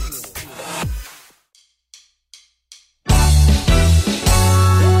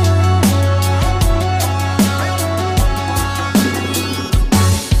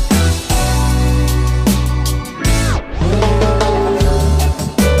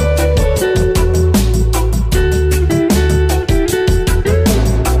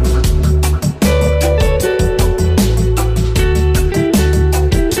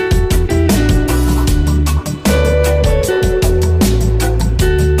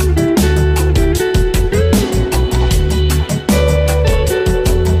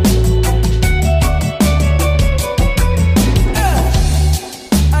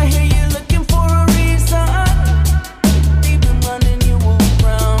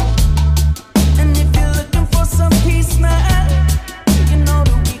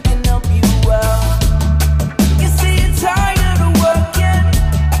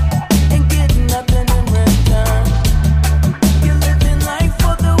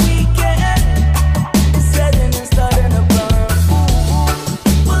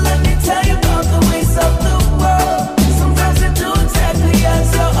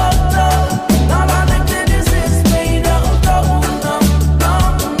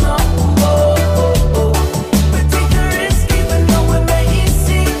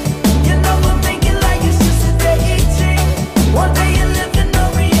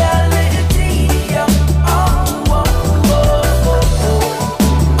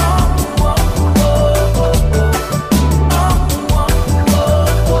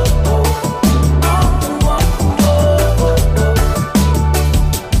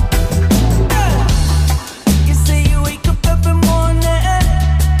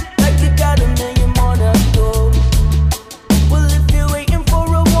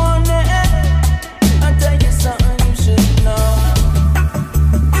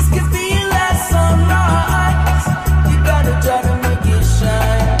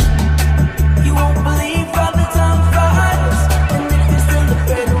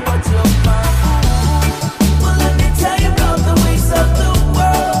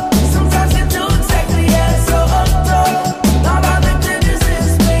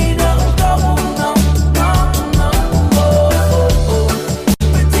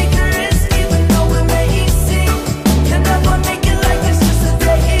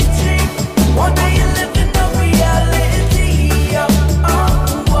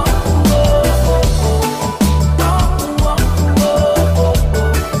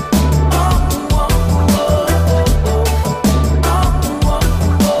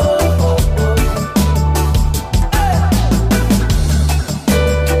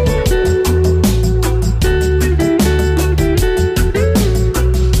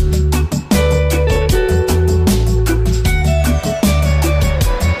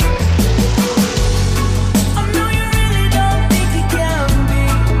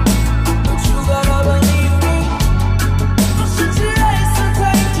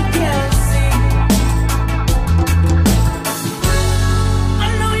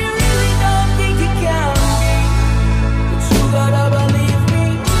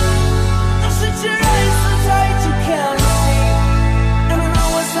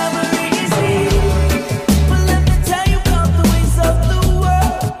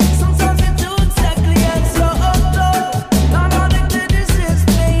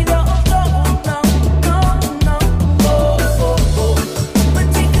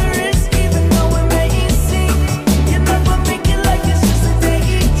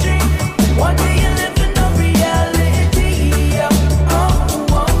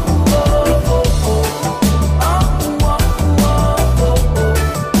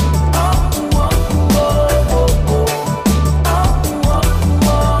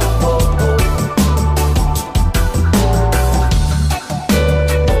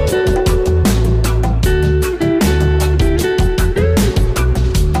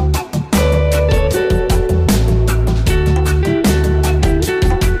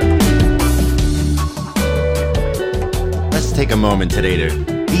 moment today to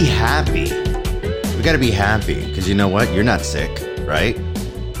be happy. We got to be happy because you know what? You're not sick, right?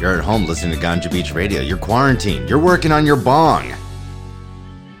 You're at home listening to Ganja Beach Radio. You're quarantined. You're working on your bong.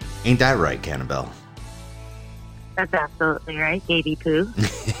 Ain't that right, Canna-bell? That's absolutely right, baby poo.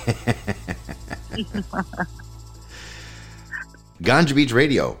 Ganja Beach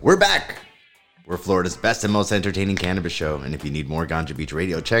Radio. We're back. We're Florida's best and most entertaining cannabis show. And if you need more Ganja Beach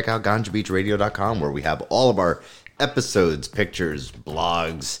Radio, check out ganjabeachradio.com where we have all of our episodes, pictures,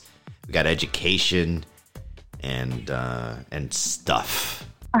 blogs. We got education and stuff.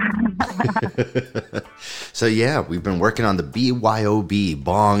 So yeah, we've been working on the BYOB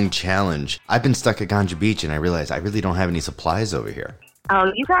Bong Challenge. I've been stuck at Ganja Beach and I realized I really don't have any supplies over here.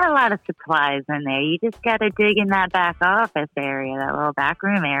 Oh, you got a lot of supplies in there. You just got to dig in that back office area, that little back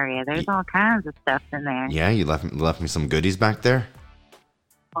room area. There's all kinds of stuff in there. Yeah, you left me some goodies back there?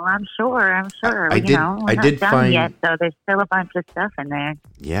 Well, I'm sure. I did not done find yet, so there's still a bunch of stuff in there.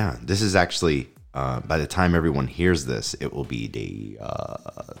 Yeah, this is actually, by the time everyone hears this, it will be day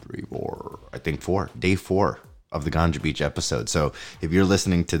 4 of the Ganja Beach episode. So if you're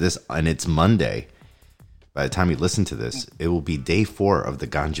listening to this and it's Monday, by the time you listen to this, it will be day 4 of the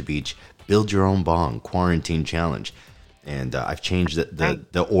Ganja Beach Build Your Own Bong Quarantine Challenge. And I've changed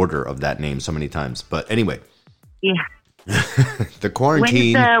the order of that name so many times. But anyway. Yeah. The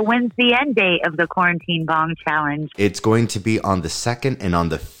quarantine. When's the end date of the Quarantine Bong Challenge? It's going to be on the 2nd and on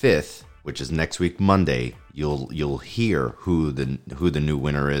the 5th, which is next week, Monday. You'll hear who the new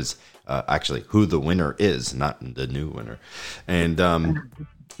winner is. Actually, who the winner is, not the new winner. And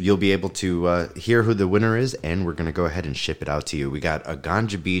you'll be able to hear who the winner is, and we're going to go ahead and ship it out to you. We got a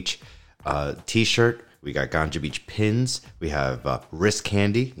Ganja Beach t-shirt. We got Ganja Beach pins. We have wrist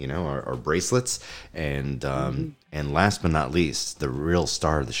candy, our bracelets. And last but not least, the real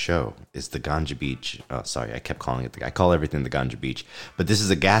star of the show is the Ganja Beach. Oh, sorry, I kept calling it. I call everything the Ganja Beach. But this is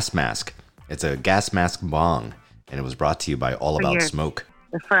a gas mask. It's a gas mask bong, and it was brought to you by All About Smoke.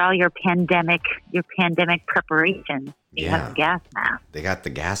 For all your pandemic preparations. You have the gas mask. They got the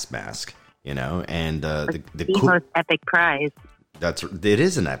gas mask, and the most epic prize. It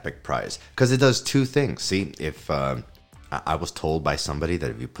is an epic prize because it does two things. See, if I was told by somebody that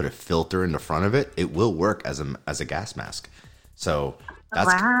if you put a filter in the front of it, it will work as a gas mask. So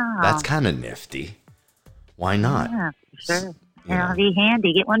that's kind of nifty. Why not? Yeah, for sure. It'll be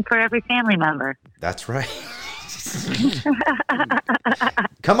handy. Get one for every family member. That's right.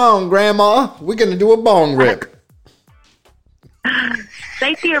 Come on, Grandma. We're going to do a bong rip.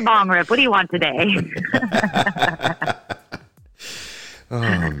 Say to your bong rip. What do you want today? Oh,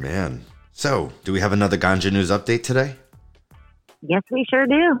 man. So, do we have another Ganja News update today? Yes, we sure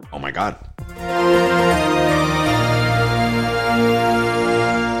do. Oh, my God.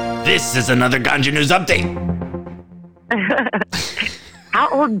 This is another Ganja News update. How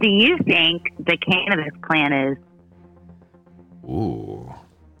old do you think the cannabis plant is? Ooh.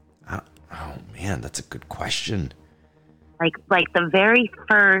 Oh, man, that's a good question. Like the very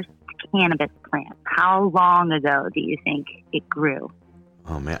first cannabis plant. How long ago do you think it grew?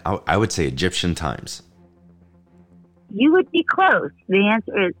 Oh, man, I would say Egyptian times. You would be close. The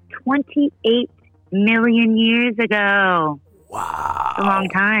answer is 28 million years ago. Wow. It's a long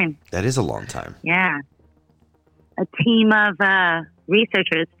time. That is a long time. Yeah. A team of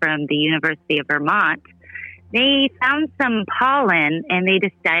researchers from the University of Vermont, they found some pollen and they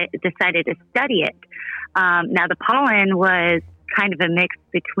decided to study it. Now, the pollen was kind of a mix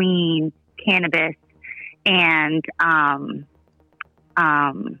between cannabis and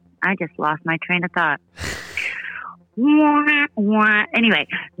I just lost my train of thought. Anyway,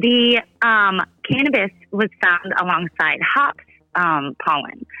 the cannabis was found alongside hops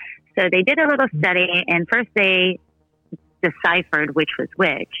pollen. So they did a little study, and first they deciphered which was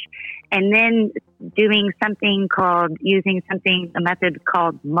which. And then using a method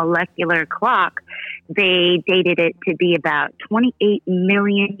called molecular clock, they dated it to be about 28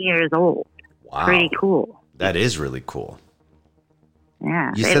 million years old. Wow. Pretty cool. That is really cool.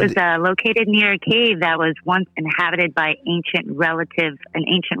 Yeah. It was located near a cave that was once inhabited by an ancient relative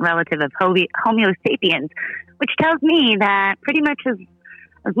of Homo sapiens, which tells me that pretty much as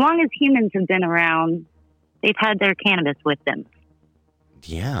long as humans have been around, they've had their cannabis with them.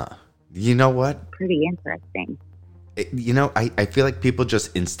 Yeah. You know what? Pretty interesting. I feel like people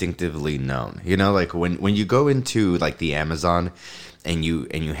just instinctively know. Like when you go into like the Amazon and you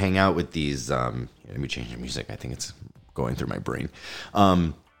hang out with these let me change the music. I think it's going through my brain.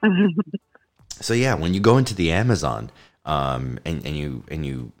 So yeah, when you go into the Amazon and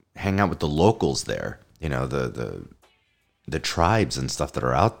you hang out with the locals there, the tribes and stuff that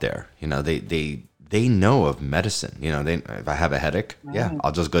are out there, they know of medicine. You know, if I have a headache,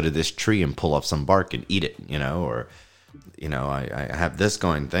 I'll just go to this tree and pull off some bark and eat it, you know, or, you know, I have this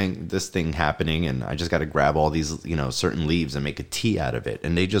this thing happening, and I just got to grab all these, you know, certain leaves and make a tea out of it.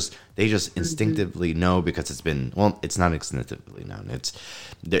 And they just instinctively know, because it's not instinctively known.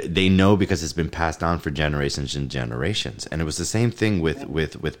 They know because it's been passed on for generations and generations. And it was the same thing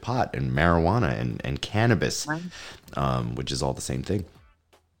with pot and marijuana and cannabis, which is all the same thing.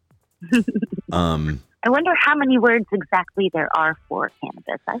 I wonder how many words exactly there are for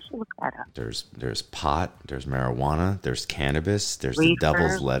cannabis. I should look that up. There's pot, there's marijuana, there's cannabis, there's the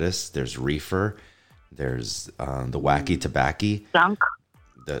devil's lettuce, there's reefer, there's the wacky tobacco, skunk,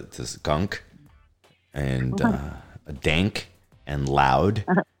 the skunk, and dank and loud,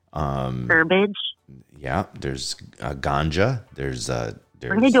 herbage. Yeah, there's ganja. There's we're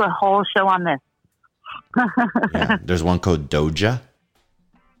gonna do a whole show on this. Yeah, there's one called Doja.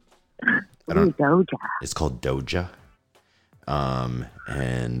 Doja. It's called Doja. I'm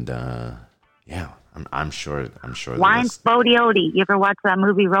sure. Wine Spodioti. You ever watch that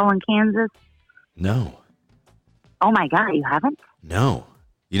movie Rolling Kansas? No. Oh my God, you haven't? No.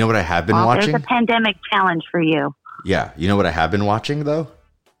 You know what I have been watching? There's a pandemic challenge for you. Yeah. You know what I have been watching though?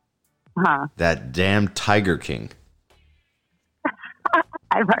 Huh? That damn Tiger King.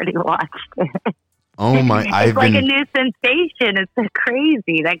 I've already watched it. Oh my! It's like a new sensation. It's so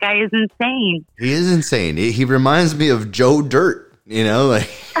crazy. That guy is insane. He is insane. He reminds me of Joe Dirt. You know, like.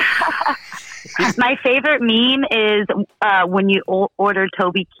 My favorite meme is when you order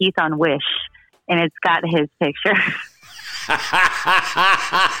Toby Keith on Wish, and it's got his picture.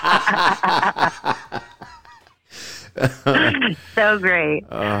 So great.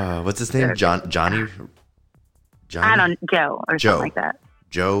 What's his name? Johnny. I don't Joe or something like that.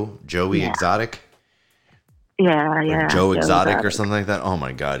 Joey Exotic. Yeah. Joe Exotic or something like that. Oh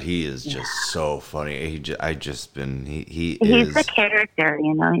my God, he is just so funny. He's a character,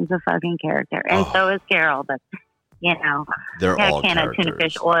 you know. He's a fucking character, and so is Carol. But you know, they're all a can of tuna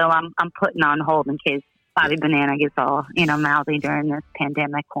fish oil. I'm putting on hold in case Bobby Banana gets all mouthy during this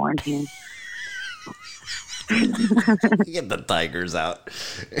pandemic quarantine. Get the tigers out.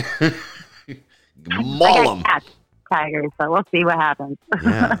 Maul them. Tigers, so we'll see what happens.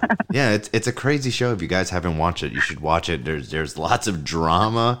 Yeah, it's a crazy show. If you guys haven't watched it, you should watch it. There's lots of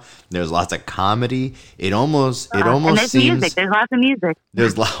drama. There's lots of comedy. It almost and there's seems music. There's lots of music.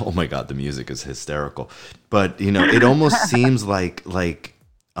 Oh my God, the music is hysterical. But you know, it almost seems like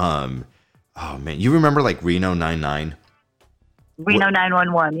oh man, you remember like Reno 99? Reno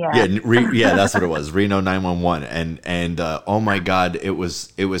 911, yeah, that's what it was, Reno 911, and oh my God, it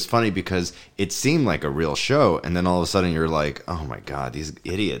was funny because it seemed like a real show, and then all of a sudden you're like, oh my God, these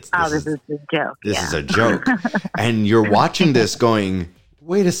idiots! This is a joke. This is a joke, and you're watching this going,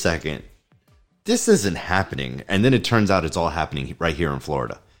 wait a second, this isn't happening, and then it turns out it's all happening right here in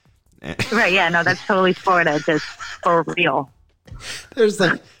Florida. Right? Yeah, no, that's totally Florida, just for real. There's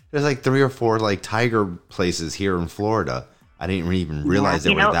like 3 or 4 like tiger places here in Florida. I didn't even realize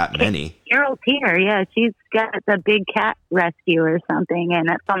there were that many. Carol's here. Yeah, she's got the big cat rescue or something, and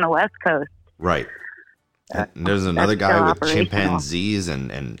it's on the West Coast. Right. And there's another guy with chimpanzees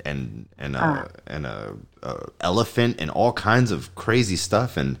and a elephant and all kinds of crazy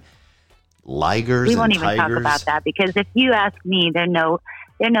stuff and ligers. We won't and even tigers. talk about that because if you ask me, they're no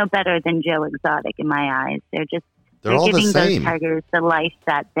better than Joe Exotic in my eyes. They're all giving the same. Those tigers the life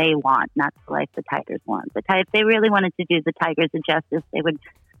that they want, not the life the tigers want. If they really wanted to do the tigers a justice, they would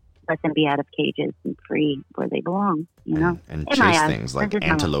let them be out of cages and free where they belong, you know? And chase things like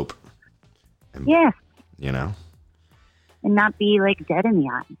antelope. Yes. You know? And not be, like, dead in the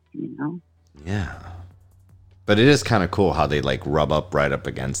eyes, you know? Yeah. But it is kind of cool how they, like, rub up right up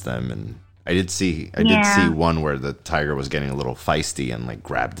against them. And I did see one where the tiger was getting a little feisty and, like,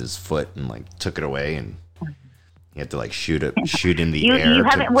 grabbed his foot and, like, took it away and... You have to like shoot in the air. You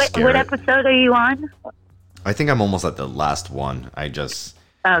haven't. What episode are you on? I think I'm almost at the last one. Okay.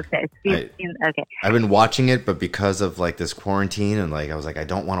 Okay. I've been watching it, but because of like this quarantine and like I was like I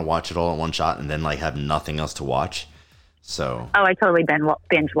don't want to watch it all in one shot and then like have nothing else to watch. So. Oh, I totally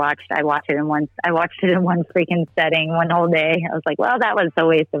binge watched. I watched it in one freaking setting, one whole day. I was like, well, that was a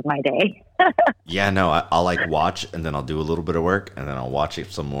waste of my day. Yeah, no, I'll like watch and then I'll do a little bit of work and then I'll watch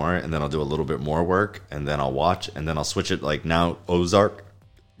it some more and then I'll do a little bit more work and then I'll watch and then I'll switch it. Like now Ozark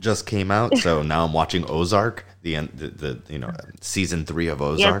just came out, so now I'm watching Ozark, the season 3 of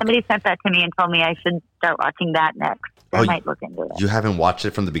Ozark. Yeah, somebody sent that to me and told me I should start watching that next. I might look into it. You haven't watched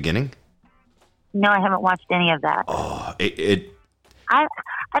it from the beginning? No, I haven't watched any of that. Oh,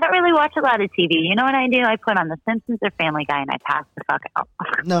 I don't really watch a lot of TV. You know what I do? I put on The Simpsons or Family Guy and I pass the fuck out.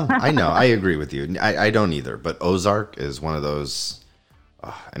 No, I know. I agree with you. I don't either. But Ozark is one of those.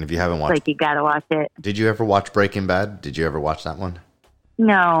 And if you haven't watched, like, you gotta watch it. Did you ever watch Breaking Bad? Did you ever watch that one?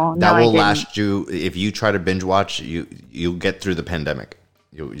 No, that will I didn't. last you. If you try to binge watch, you'll get through the pandemic.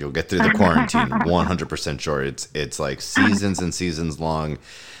 You'll get through the quarantine. 100% sure. It's like seasons and seasons long.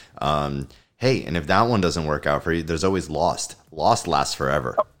 Hey, and if that one doesn't work out for you, there's always Lost. Lost lasts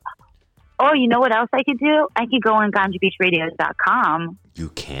forever. Oh, you know what else I could do? I could go on GanjaBeachRadio.com. You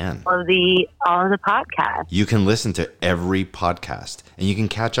can. All of the podcasts. You can listen to every podcast, and you can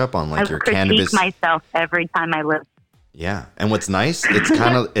catch up on like your cannabis. I critique myself every time I listen. Yeah, and what's nice, it's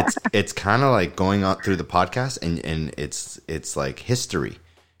kind of like going on through the podcast, and it's like history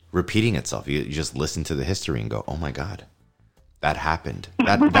repeating itself. You just listen to the history and go, oh my god, that happened.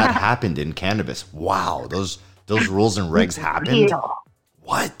 That happened in cannabis. Wow, those rules and regs happened.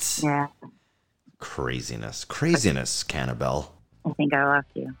 What? Yeah. Craziness, Canna-bell. I think I lost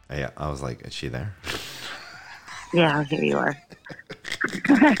you. Yeah, I was like, is she there? Yeah, here you are.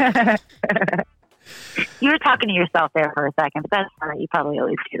 You were talking to yourself there for a second, but that's all right. You probably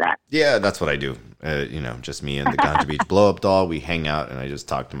always do that. Yeah, that's what I do. Just me and the Ganja Beach blow up doll. We hang out, and I just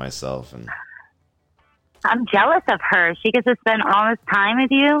talk to myself. And I'm jealous of her. She gets to spend all this time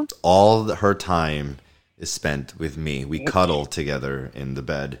with you. All her time is spent with me. We cuddle together in the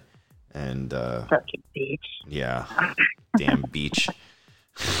bed, and fucking beach. Yeah, damn beach.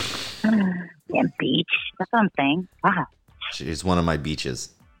 Damn beach. That's what I'm saying. Wow. She's one of my beaches.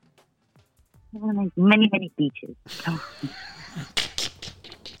 Many, many beaches.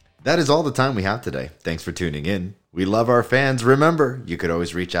 That is all the time we have today. Thanks for tuning in. We love our fans. Remember, you could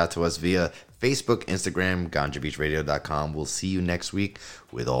always reach out to us via Facebook, Instagram, GanjaBeachRadio.com. We'll see you next week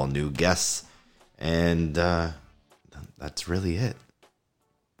with all new guests. And that's really it.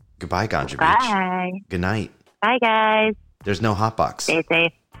 Goodbye, Ganja Bye. Beach. Good night. Bye, guys. There's no hotbox. Stay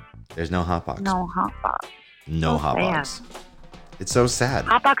safe. There's no hotbox. No hotbox. No hotbox. It's so sad.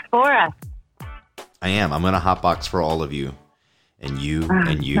 Hotbox for us. I am. I'm going to hotbox for all of you. And you,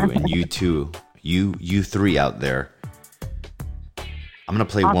 and you, and you too. You three out there. I'm going to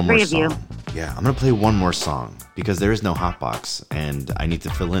play one more song. Yeah, I'm going to play one more song because there is no hotbox and I need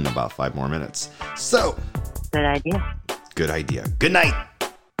to fill in about 5 more minutes. So. Good idea. Good idea. Good night.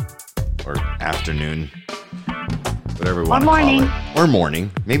 Or afternoon. Whatever you want to call it. Or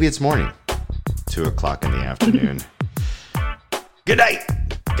morning. Maybe it's morning. 2 o'clock in the afternoon. Good night.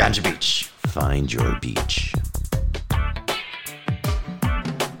 Ganja Beach. Find your beach.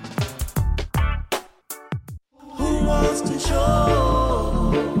 Who wants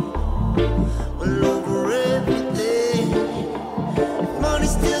control? Well, over everything. If money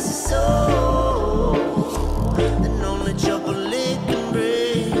steals the soul, then only trouble it can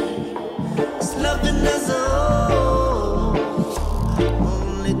bring. It's loving as a whole.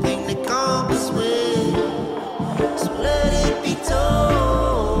 Only thing that comes with. So let it be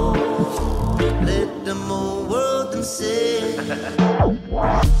told. Let the whole world them say.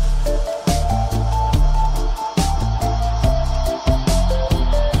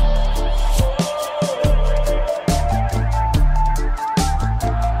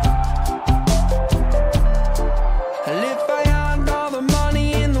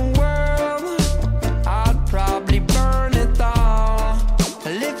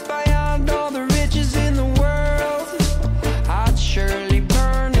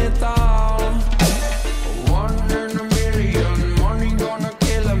 One in a million, money gonna kill.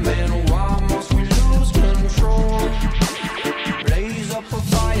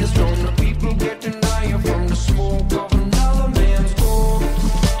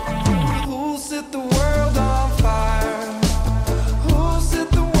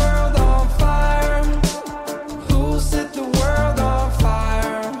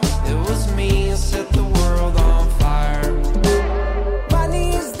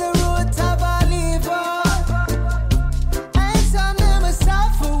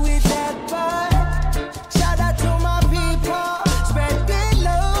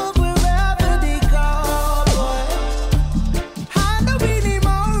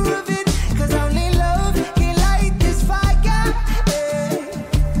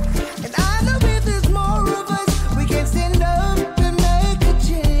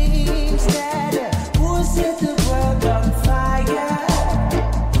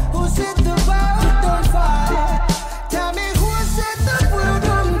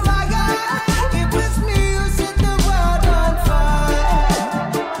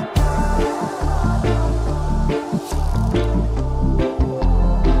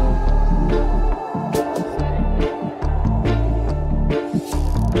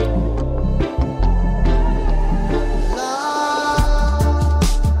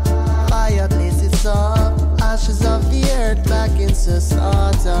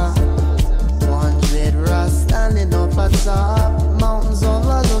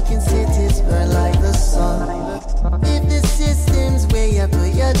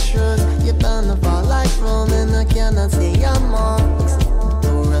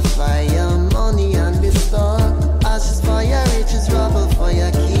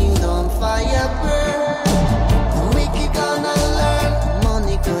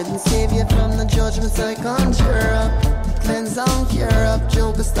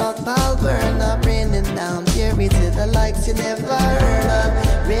 place you never heard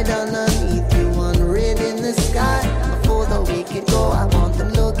of. Red underneath you, red in the sky. Before the week could go, I want them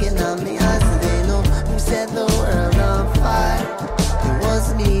looking at me eyes so they know who set the world on fire. It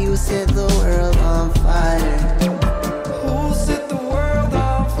was me who set the world on fire. Who set the world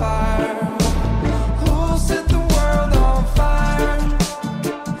on fire? Who set the world on fire?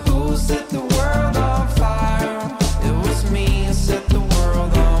 Who set the world on fire? It was me who set the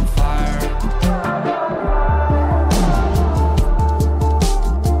world on fire.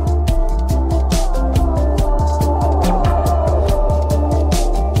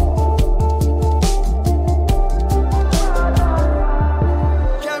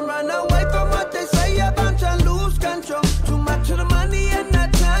 Can't run away from what they say about to lose control. Too much of the money and the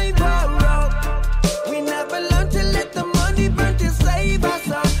time borrowed. We never learn to let the money burn to save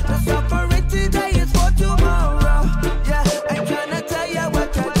us all. The suffering today is for tomorrow. Yeah, I'm trying to tell you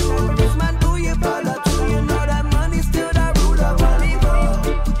what to do. This man, do you follow through? You know that money's still the root of money, bro.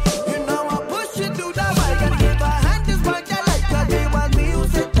 You know I push you through the way and give a hand is what you like. Cause it was me who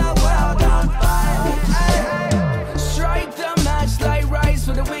set the world on fire. Strike the match like rice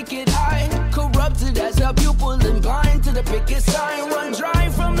for the wicked eye. Corrupted as a pupil and blind to the picket sign. Run dry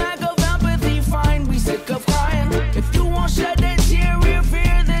from lack of empathy, fine. We sick of crying. If you won't shed that tear, we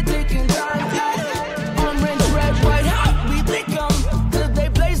fear they're taking time. Orange, red, white, hot, we lick 'em till they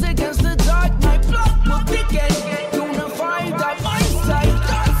blaze against the dark night. Blood will thicken. Unified, that mindset,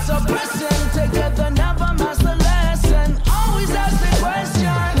 thoughts suppressing. Together, never master lesson. Always ask the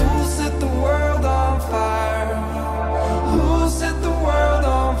question: who set the world on fire? Who set the world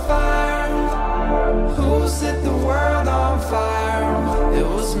on fire? Who set the world on fire? It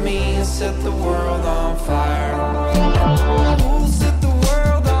was me who set the world on fire.